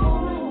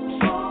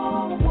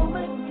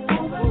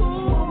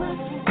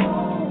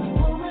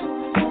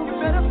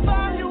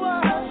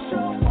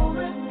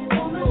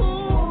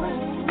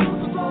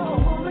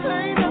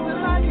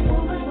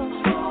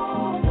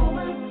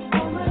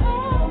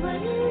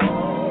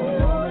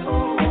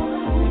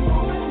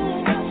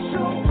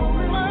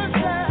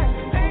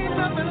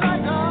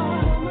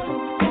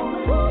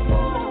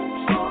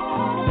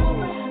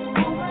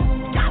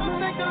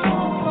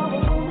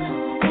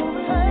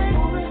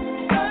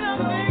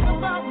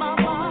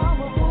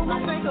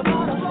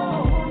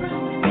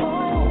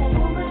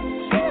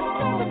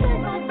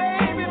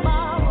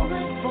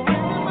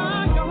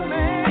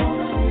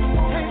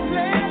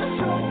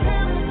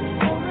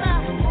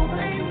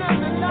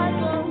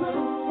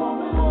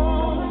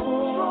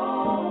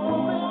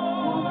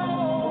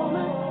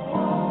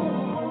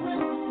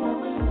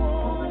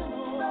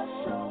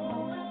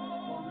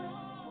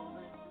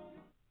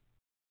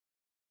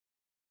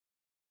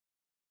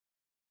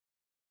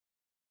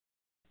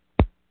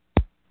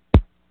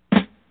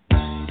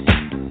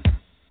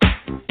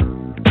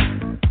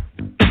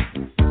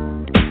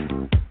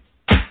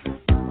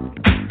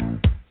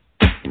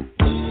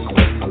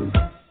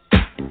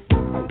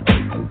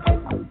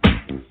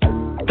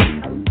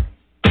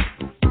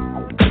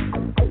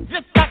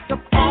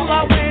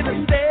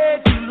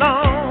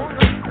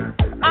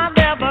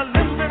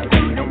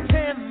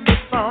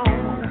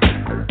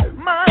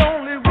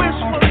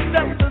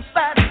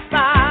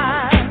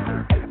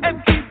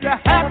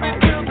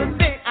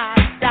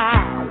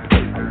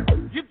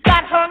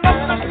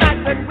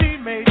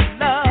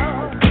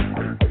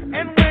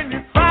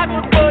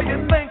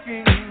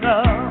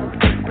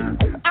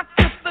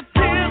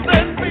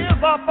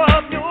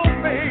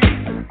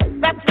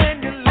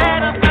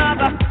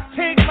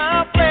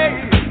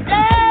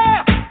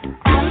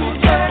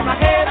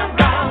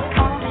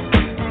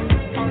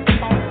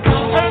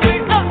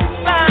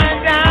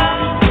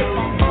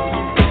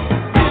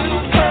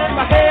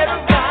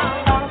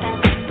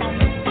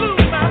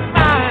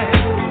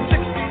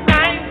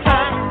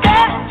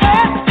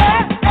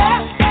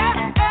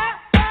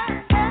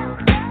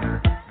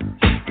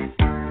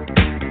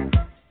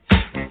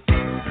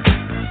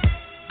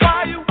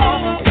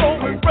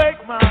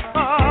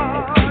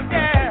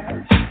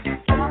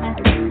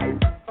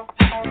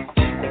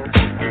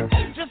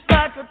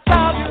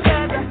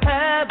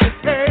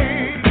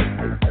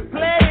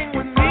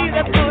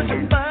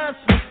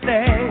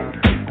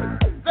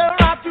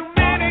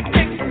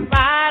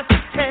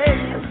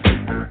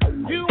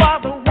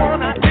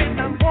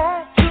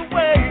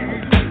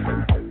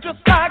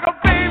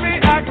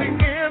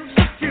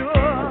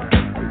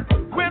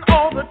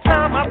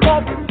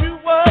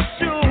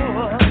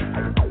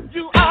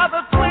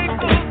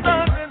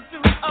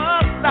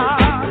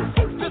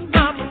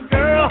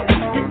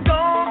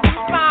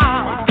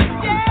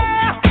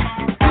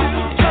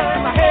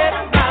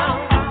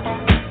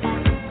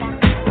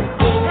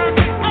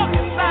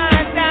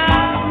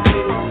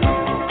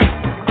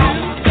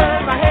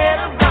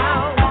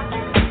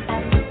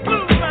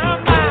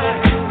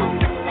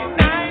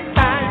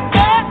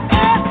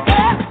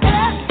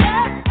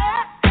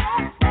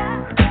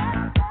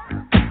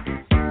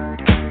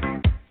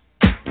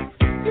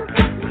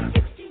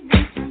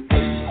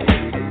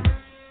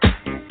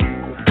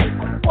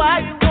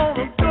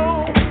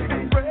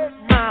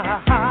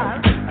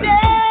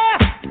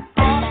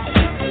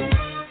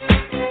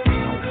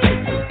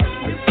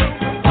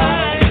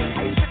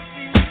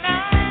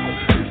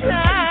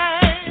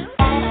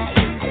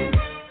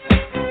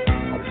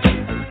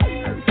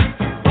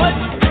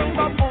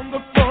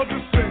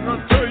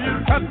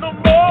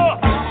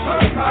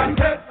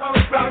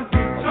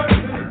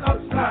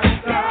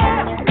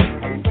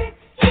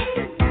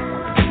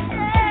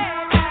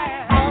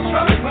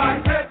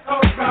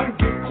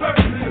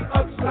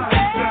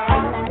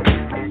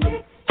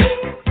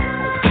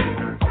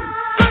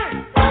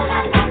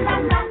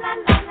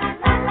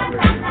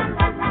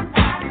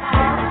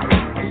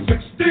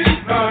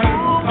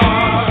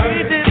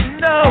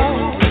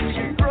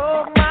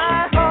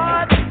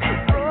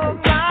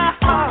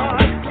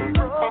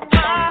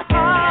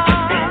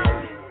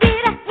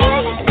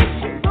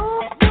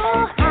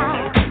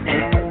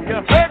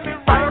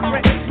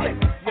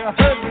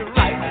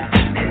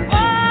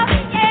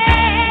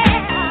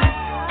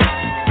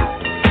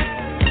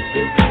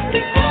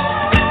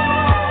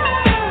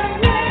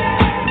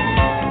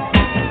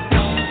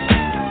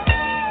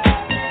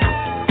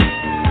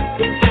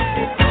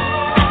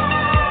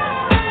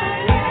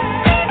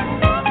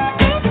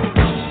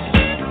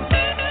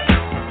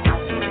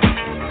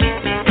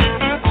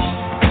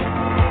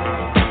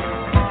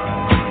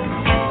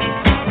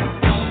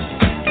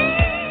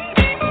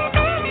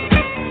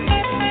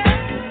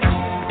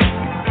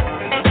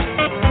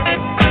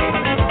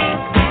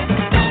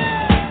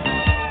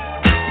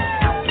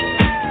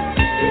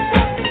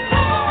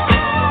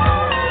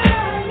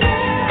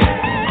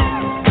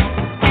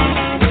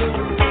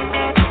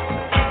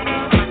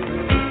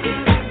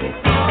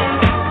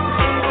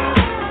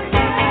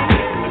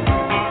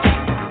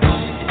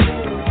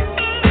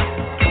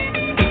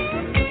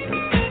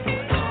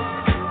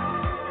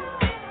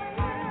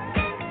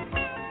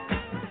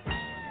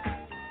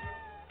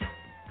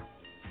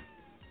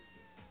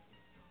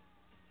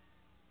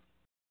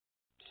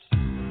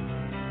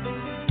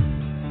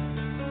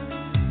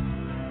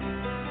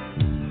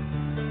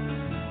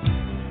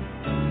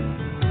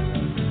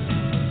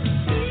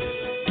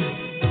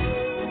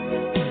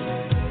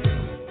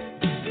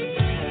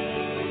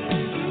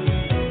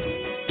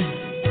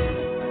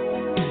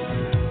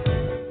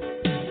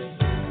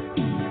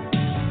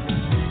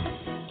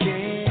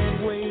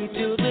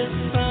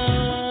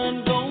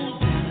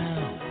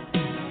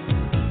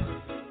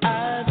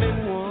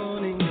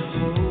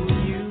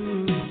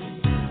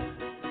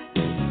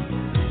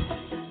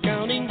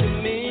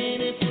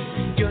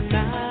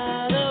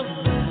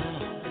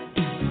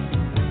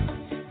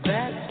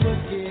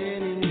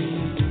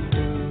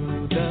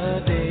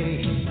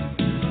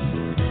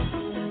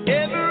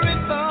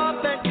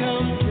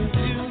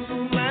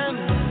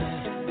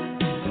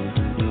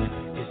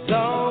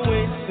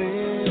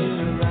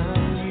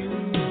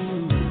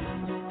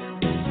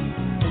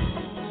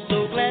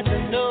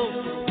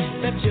 know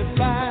that you're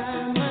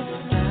by my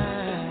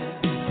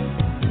side.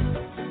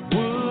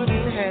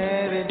 Wouldn't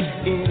have it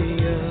any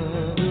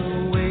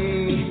other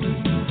way.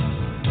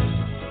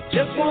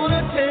 Just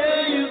wanna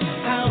tell you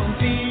how I'm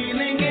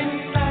feeling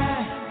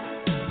inside.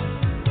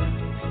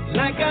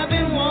 Like I've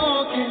been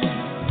walking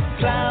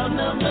cloud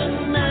number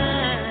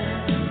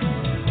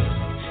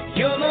 9.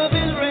 Your love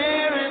is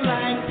rare and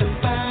like the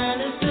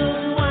finest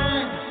of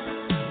wine.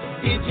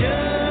 It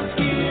just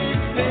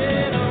gets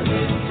better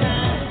with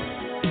time.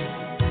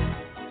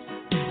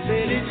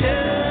 Said it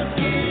just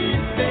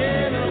gets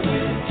better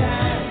with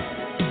time.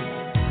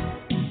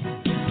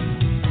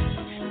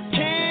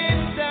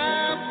 Can't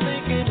stop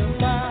thinking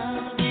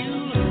about you,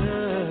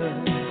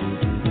 love.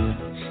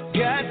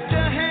 Got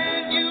to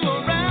have you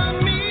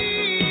around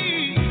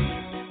me.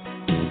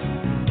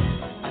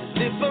 I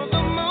live for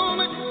the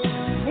moment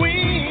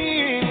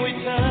when we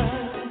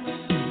touch.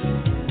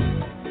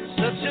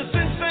 Such a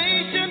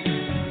sensation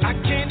I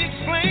can't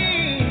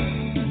explain.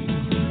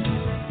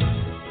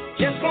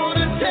 Just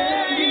wanna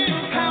tell you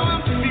how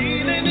I'm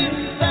feeling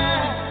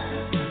inside.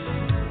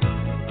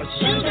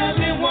 You got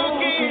me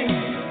walking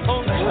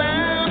on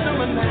cloud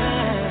number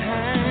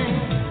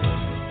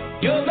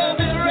 9. Your love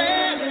is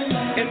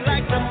rare and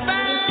like the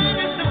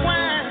finest of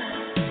wine.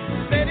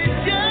 Said it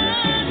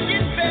just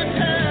gets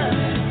better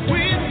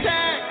with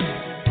time.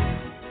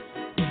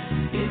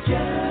 It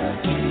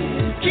just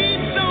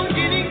keeps on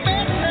getting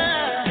better.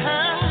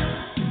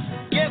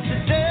 Yes,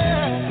 it does.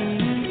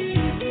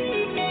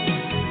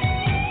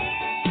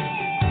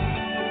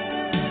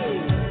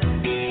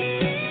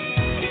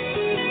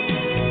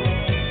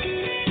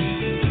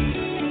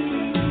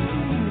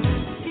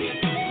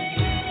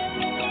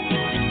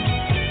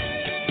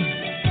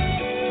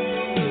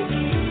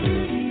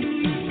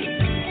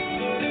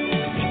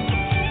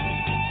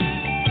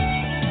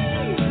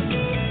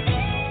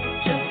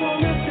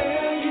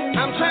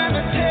 I'm trying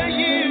to tell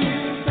you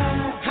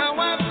how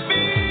I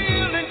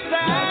feel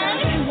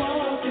inside.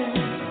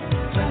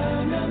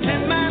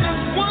 And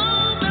minus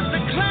one, that's the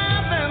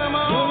cloud that I'm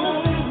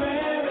on.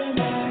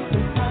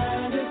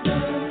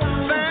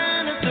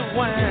 Finest of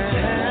wine.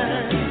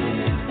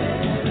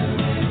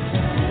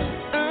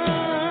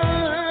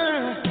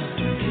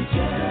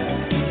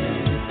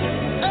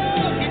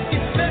 Oh, it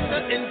gets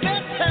better and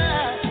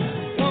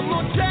better. One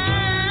more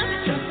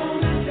time. Just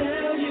wanna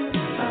tell you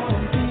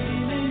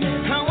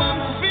how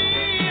I'm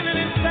feeling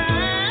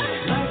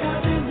inside. Like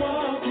I've been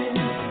walking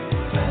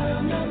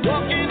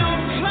on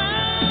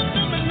cloud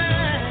number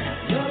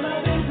 9. Your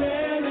love is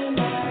rare and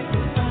like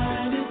the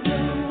finest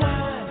of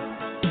wine.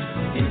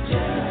 It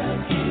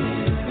just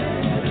gets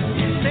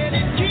better. Said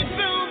it keeps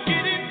on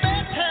getting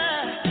better.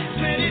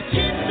 Said it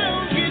keeps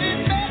on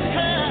getting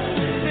better.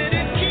 Said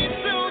it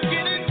keeps on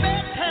getting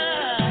better.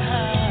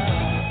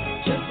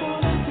 Just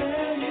wanna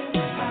tell you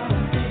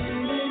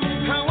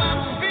how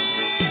I'm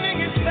feeling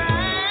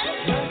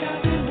inside. Like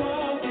I've been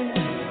walking.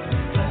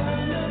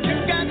 You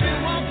got me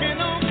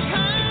walking on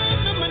cloud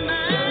number 9.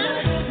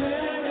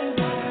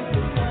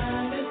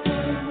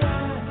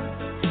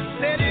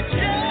 Said it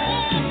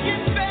just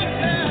gets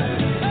better.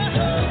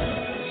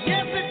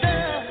 Yes, it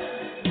does.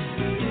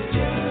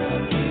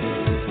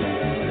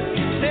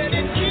 Said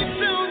it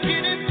keeps on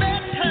getting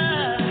better.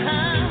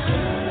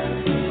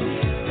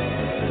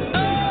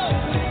 Oh,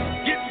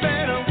 get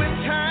better with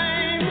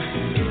time.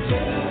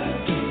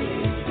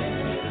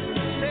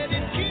 Said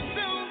it keeps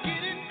on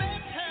getting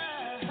better.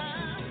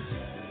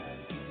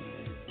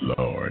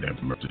 Lord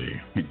have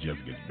mercy. It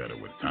just gets better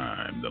with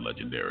time. The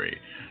legendary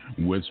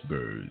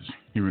Whispers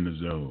here in the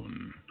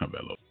zone of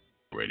LO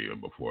Radio.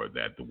 Before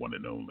that, the one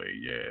and only,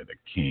 the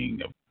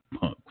king of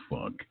punk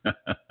funk,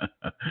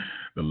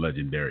 the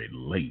legendary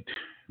late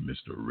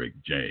Mr. Rick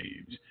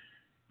James.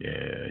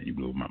 Yeah, you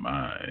blew my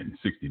mind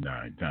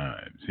 69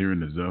 times here in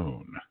the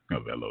zone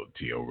of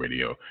LOTL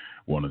Radio.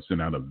 Want to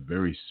send out a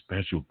very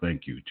special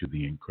thank you to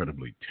the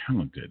incredibly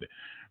talented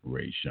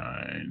Ray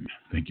Shine.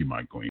 Thank you,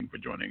 my queen, for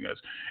joining us.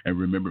 And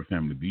remember,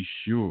 family, be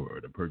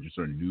sure to purchase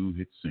our new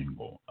hit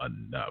single,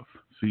 Enough,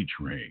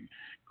 featuring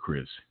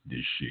Chris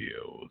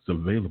Deshield. It's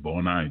available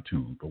on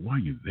iTunes. But while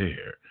you're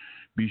there,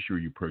 be sure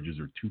you purchase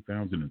our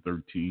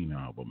 2013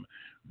 album,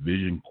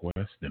 Vision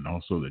Quest, and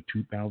also the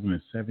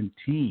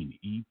 2017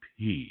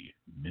 EP,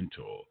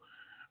 Mental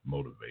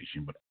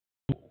Motivation. But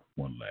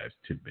one last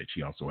tidbit,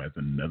 she also has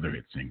another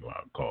hit single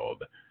out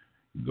called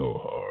Go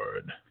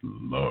Hard.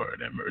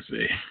 Lord have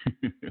mercy.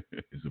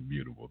 It's a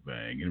beautiful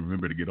thing. And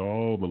remember to get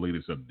all the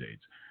latest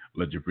updates.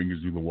 Let your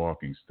fingers do the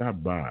walking.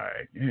 Stop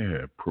by.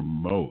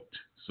 Promote,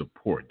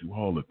 support, do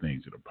all the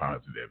things that are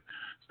positive.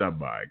 Stop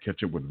by.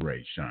 Catch up with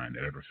Ray Shine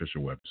at our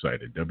official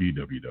website at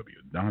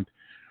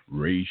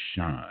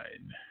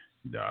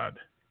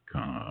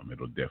www.rayshine.com.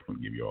 It'll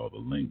definitely give you all the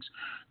links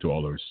to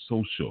all our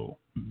social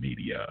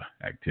media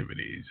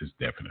activities. It's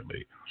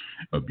definitely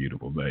a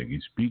beautiful thing.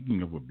 And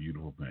speaking of a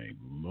beautiful thing,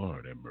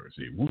 Lord have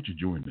mercy, won't you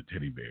join the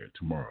Teddy Bear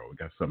tomorrow? We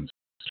got something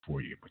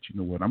for you. But you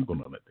know what? I'm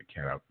going to let the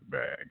cat out the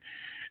bag.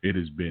 It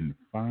has been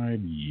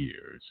 5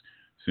 years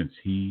since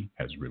he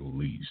has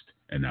released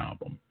an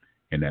album.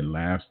 And that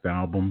last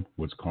album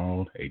was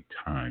called A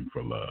Time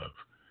for Love.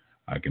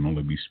 I can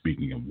only be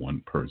speaking of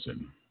one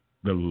person,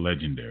 the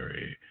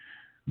legendary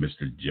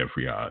Mr.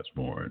 Jeffrey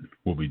Osborne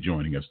will be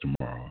joining us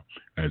tomorrow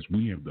as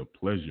we have the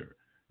pleasure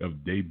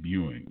of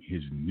debuting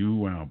his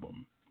new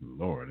album,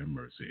 Lord have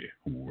mercy,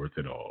 Worth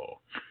It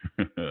All.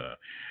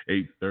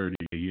 8:30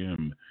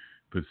 a.m.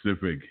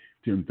 Pacific,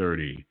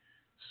 10:30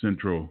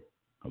 Central,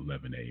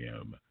 11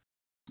 a.m.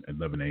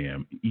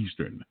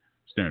 Eastern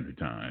Standard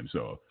Time.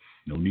 So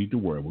no need to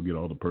worry. We'll get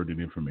all the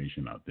pertinent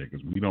information out there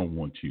because we don't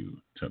want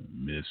you to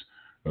miss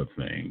a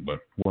thing. But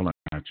while I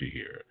got you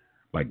here,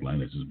 like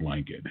Linus's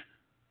blanket,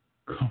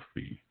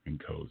 comfy and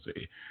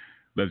cozy,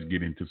 let's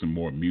get into some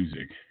more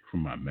music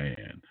from my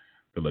man,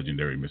 the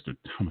legendary Mr.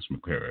 Thomas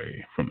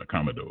McClary from the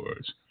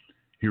Commodores,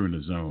 here in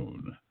the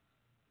zone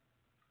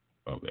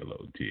of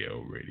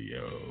LOTL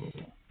Radio.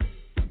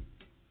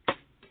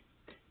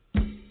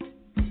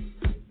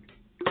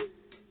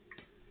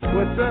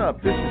 What's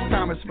up? This is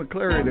Thomas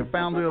McClary, the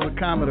founder of the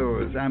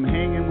Commodores. I'm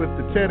hanging with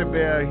the teddy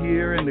bear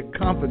here in the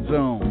comfort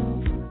zone.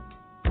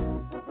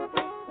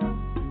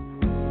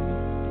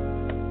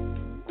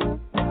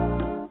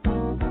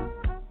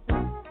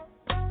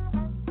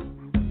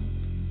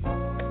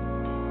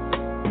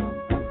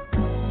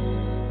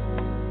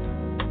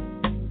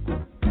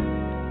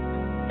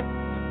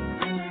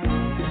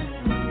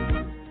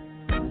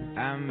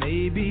 I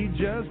may be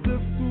just a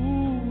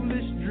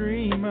foolish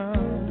dreamer,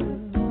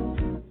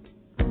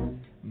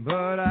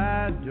 but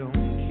I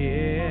don't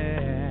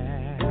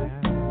care,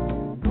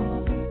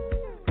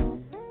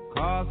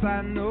 'cause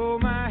I know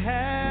my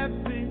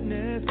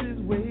happiness is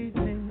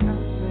waiting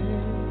out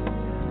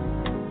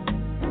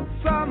there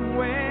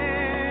somewhere.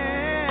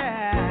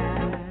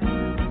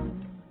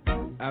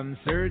 I'm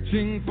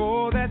searching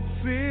for that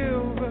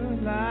silver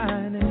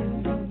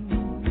lining,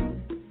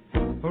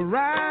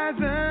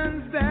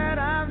 horizons that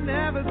I've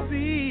never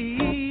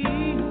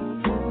seen.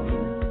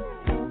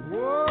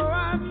 Oh,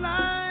 I'd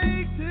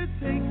like to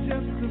take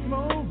just a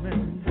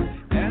moment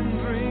and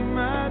dream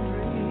my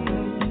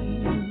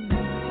dream.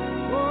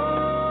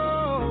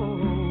 Oh,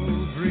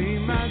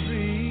 dream my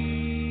dream.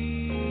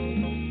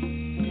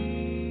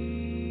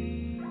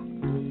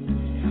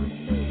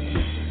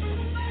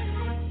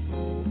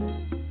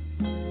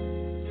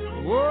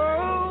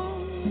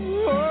 Whoa,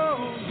 whoa.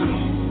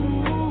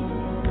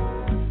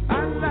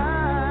 I'd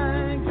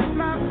like to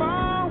fly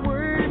far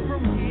away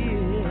from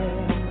here,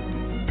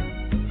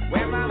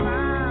 where my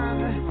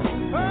mind,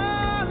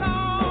 oh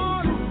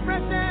Lord, is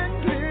fresh and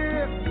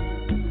clear,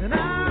 and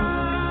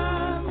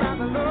I'm by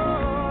the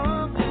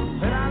love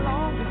that I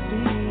long to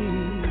see,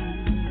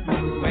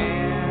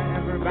 where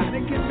everybody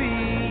can be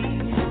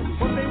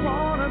what they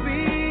wanna be.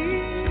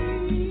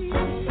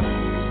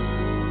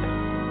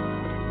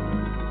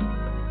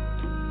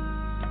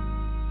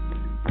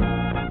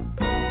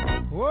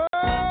 Whoa,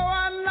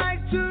 I'd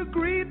like to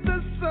greet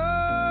the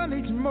sun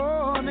each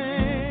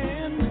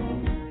morning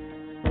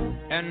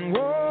and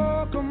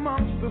walk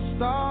amongst the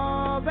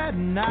stars at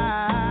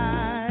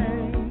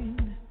night.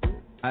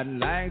 I'd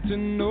like to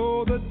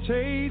know the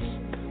taste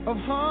of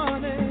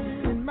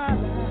honey in my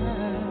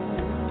life,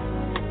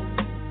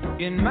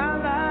 in my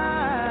life.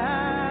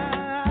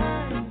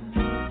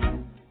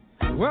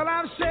 Well,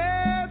 I've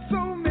shared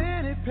so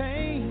many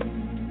pains,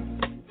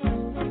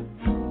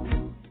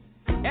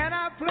 and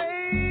I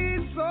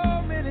played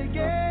so many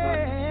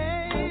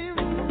games.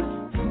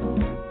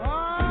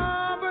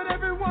 Oh, but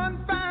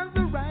everyone finds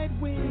the right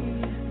way,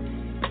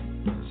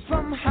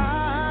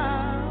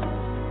 somehow,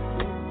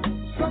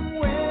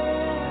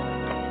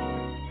 somewhere,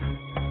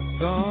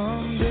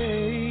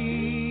 someday.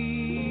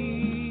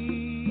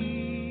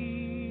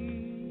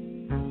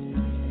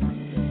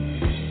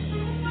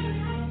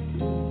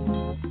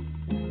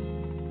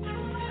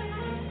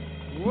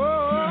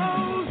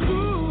 Whoa,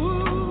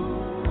 ooh,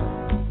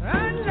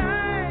 I'd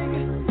like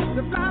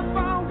to fly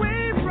far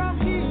away from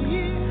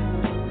here,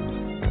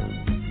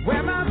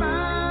 where my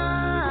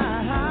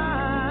mind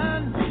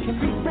can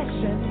be fresh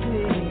and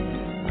clear,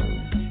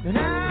 and I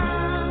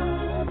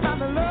find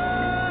the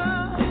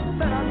love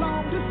that I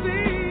long to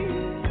see,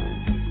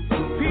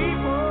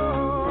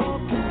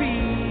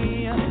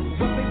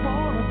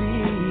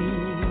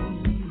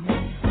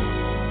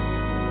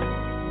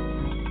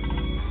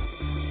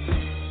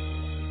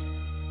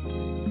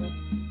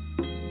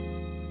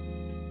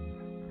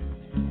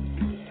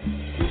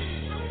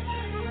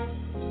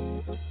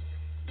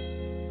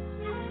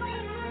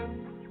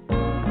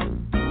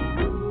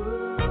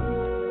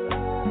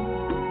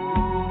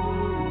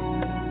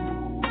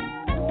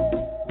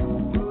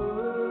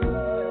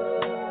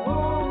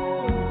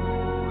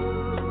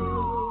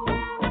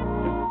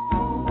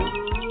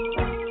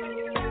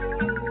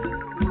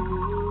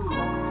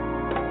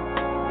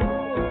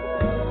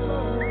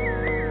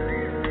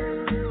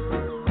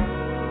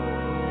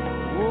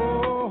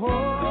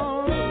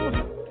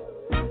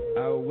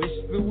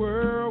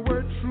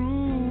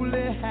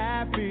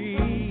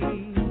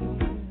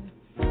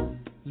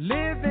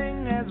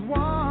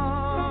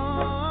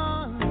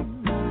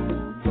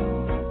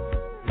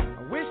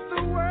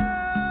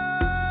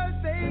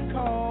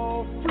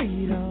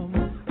 freedom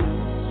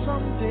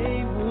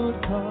someday would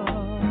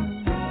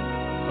come.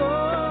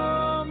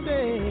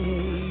 Someday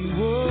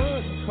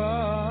would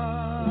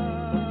come.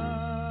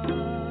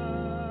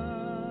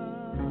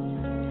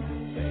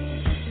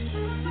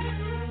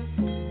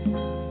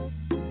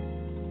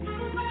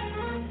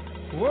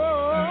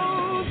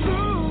 Whoa,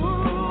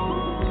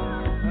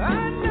 through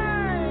at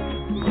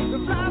night to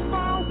fly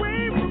far away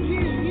from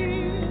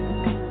here,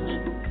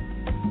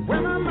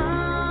 where my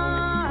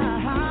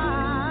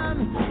mind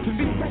can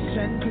be fresh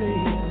and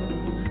clear,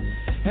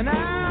 and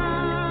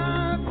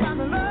I find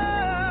the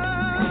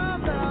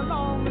love that I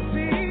long to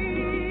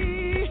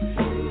see.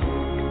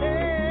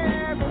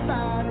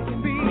 Everybody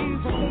can be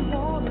what they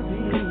want to be.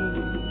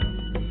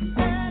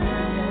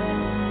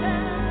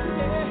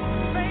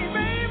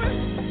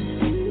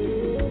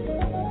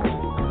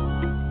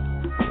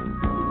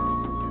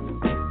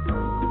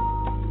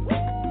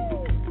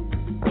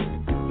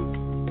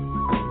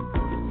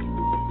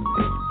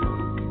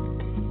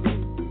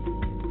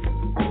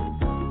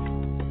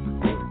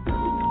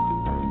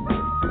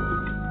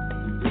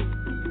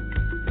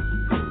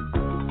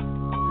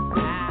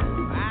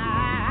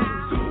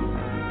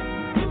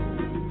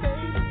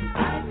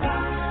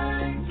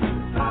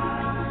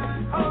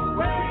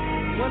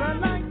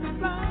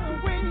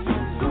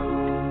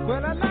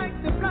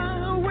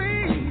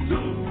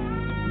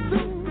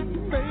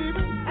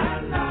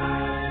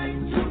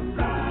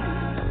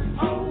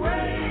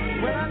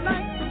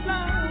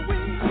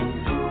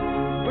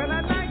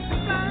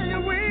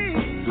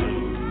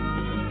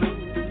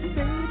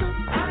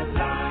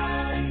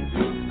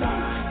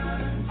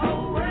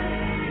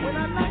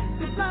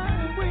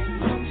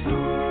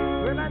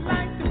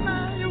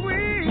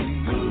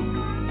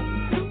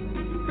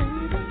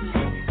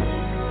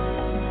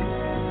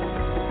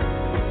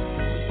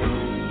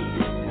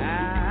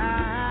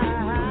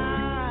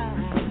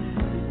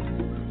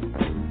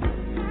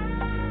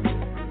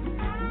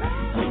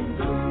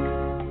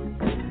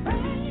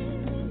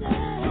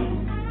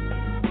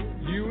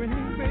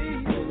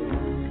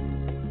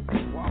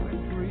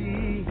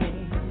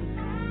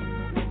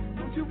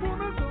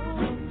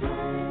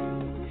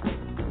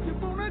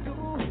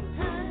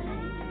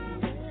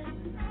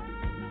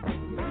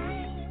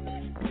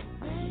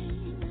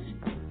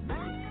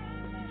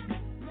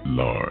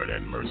 Lord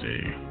and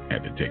mercy.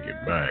 Had to take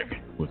it back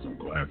with some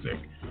classic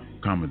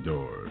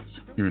Commodores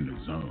here in the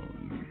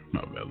zone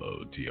of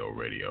LOTL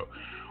Radio.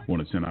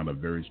 Want to send out a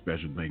very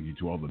special thank you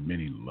to all the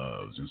many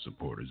loves and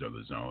supporters of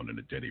the zone and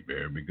the teddy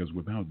bear, because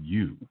without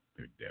you,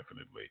 there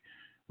definitely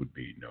would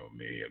be no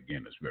me.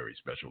 Again, a very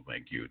special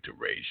thank you to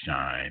Ray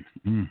Shine.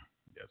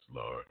 Yes,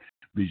 Lord.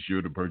 Be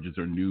sure to purchase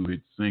our new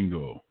hit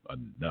single,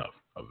 Enough,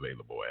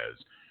 available as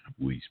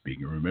we speak.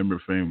 And remember,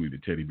 family, the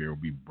teddy bear will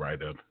be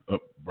bright up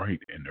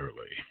bright and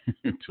early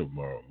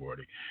tomorrow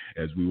morning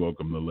as we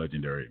welcome the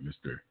legendary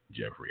Mr.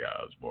 Jeffrey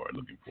Osborne.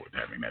 Looking forward to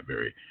having that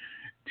very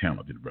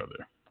talented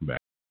brother back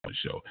on the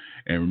show.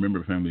 And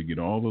remember, family, get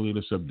all the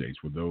latest updates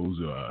for those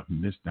who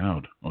missed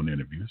out on the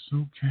interview. It's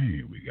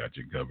okay. We got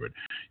you covered.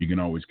 You can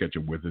always catch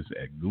up with us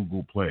at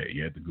Google Play.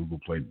 Yeah, at the Google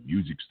Play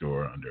Music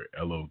Store under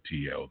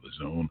LOTL, The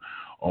Zone.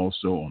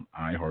 Also on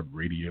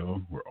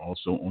iHeartRadio. We're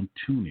also on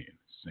TuneIn.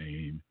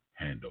 Same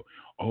handle.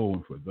 Oh,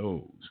 and for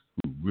those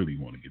who really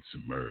want to get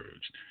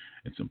submerged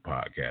in some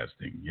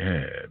podcasting,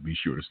 be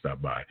sure to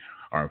stop by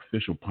our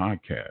official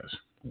podcast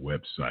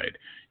website.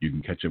 You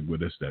can catch up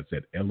with us. That's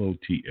at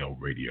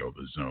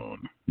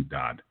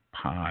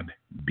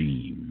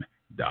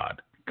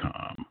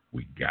lotlradiozone.podbean.com.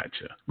 We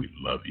gotcha. We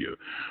love you.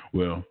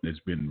 Well, it's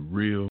been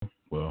real.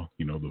 Well,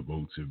 you know, the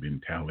votes have been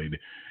tallied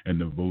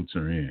and the votes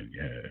are in.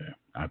 Yeah,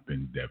 I've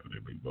been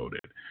definitely voted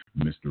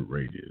Mr.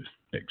 Radius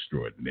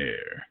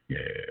Extraordinaire.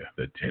 Yeah,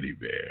 the teddy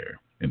bear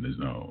in the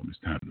zone. It's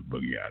time to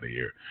boogie out of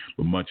here.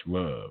 But much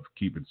love.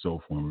 Keep it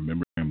soulful. And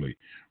remember, family,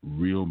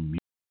 real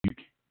music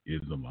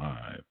is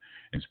alive.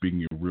 And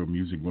speaking of real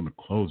music, I'm going to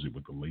close it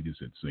with the latest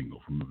hit single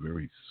from a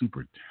very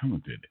super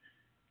talented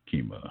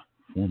Kima,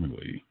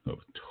 formerly of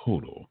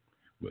Total,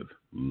 with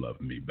Love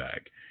Me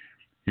Back.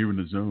 Here in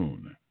the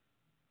zone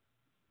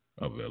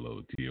of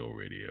LOTL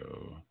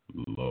Radio.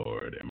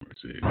 Lord have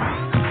mercy.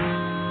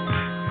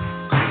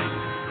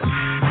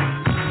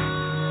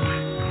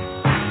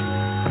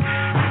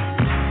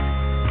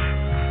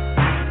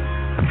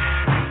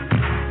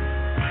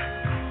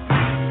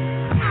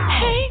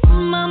 Hey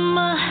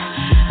mama,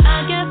 I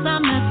guess I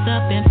messed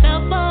up and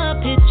fell for a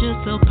picture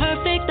so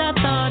perfect I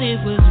thought it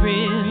was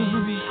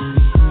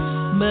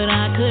real, but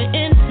I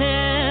couldn't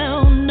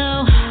tell,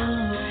 no.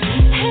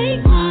 Hey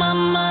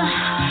mama,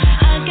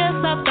 I guess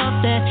I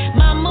thought that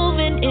my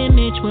moving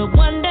image would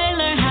one day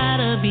learn how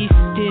to be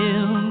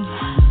still,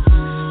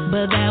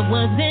 but that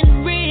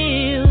wasn't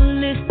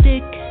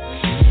realistic.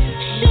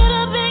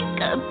 Should've been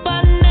good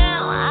by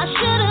now, I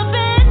should've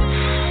been.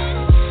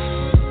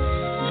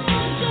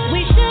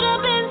 We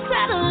should've been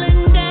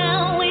settling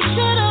down, we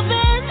should've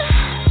been.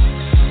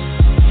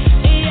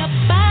 Yep,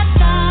 I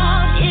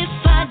thought if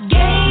I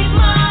gave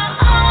my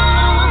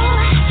all,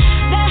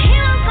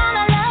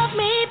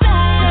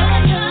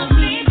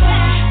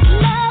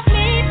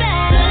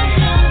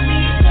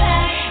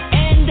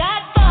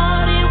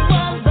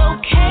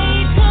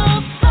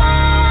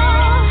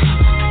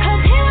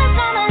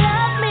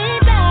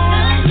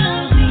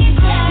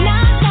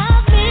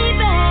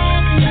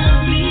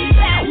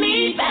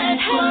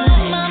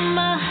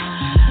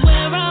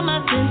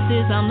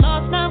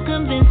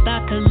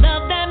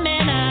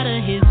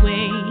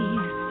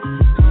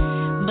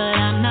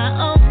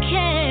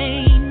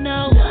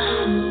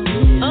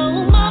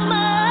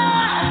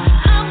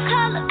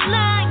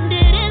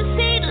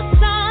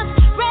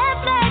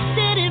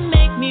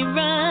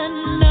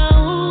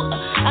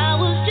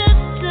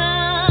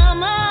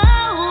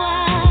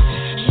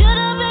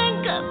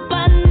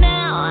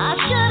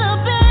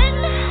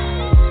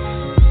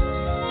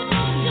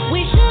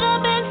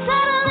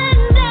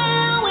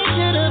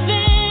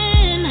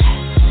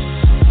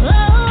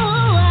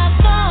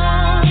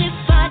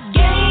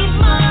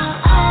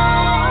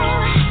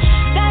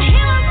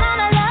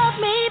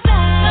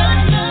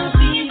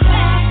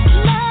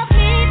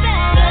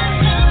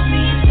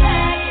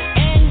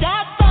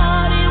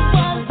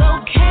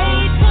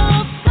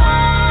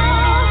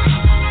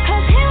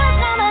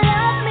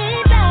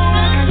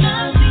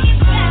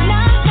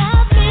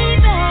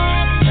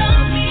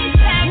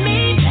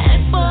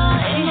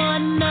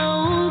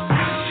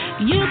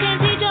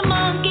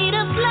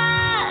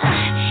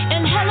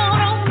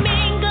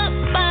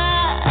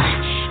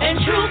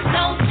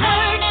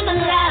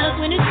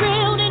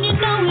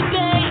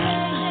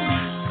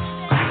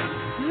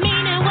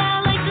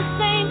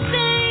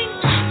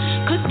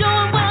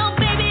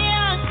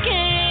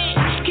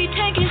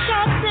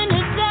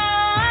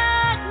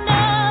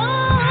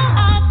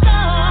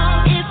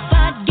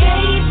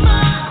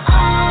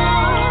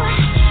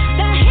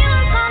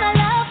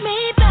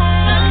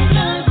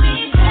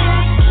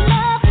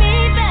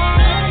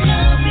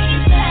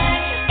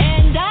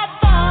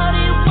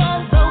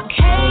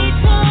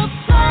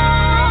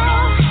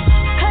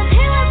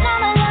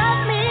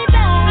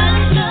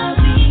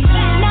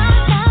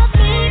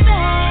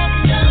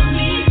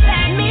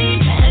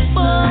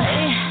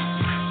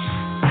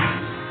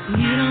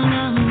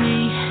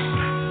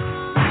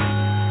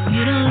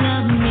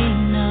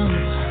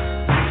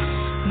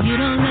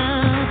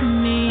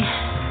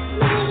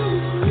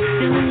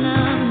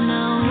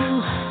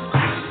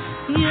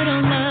 you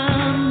don't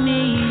love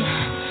me,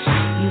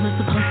 you were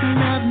supposed to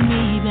love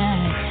me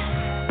back.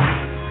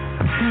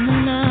 Still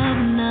in love,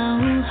 no,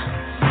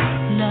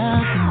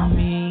 love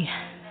me.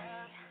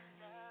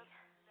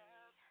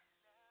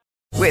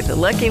 With the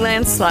Lucky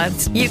Land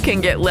Slots, you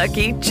can get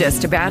lucky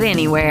just about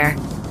anywhere.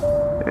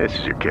 This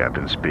is your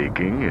captain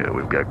speaking.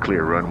 We've got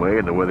clear runway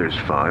and the weather's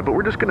fine, but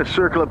we're just going to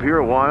circle up here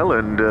a while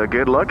and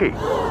get lucky.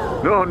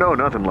 No,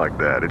 nothing like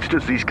that. It's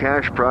just these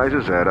cash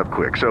prizes add up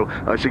quick. So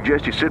I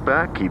suggest you sit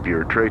back, keep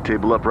your tray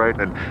table upright,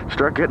 and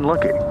start getting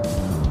lucky.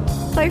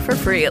 Play for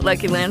free at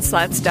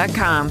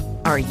LuckyLandSlots.com.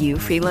 Are you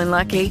feeling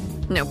lucky?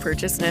 No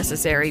purchase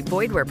necessary.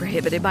 Void where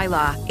prohibited by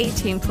law.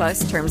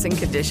 18+ terms and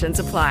conditions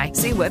apply.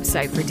 See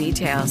website for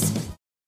details.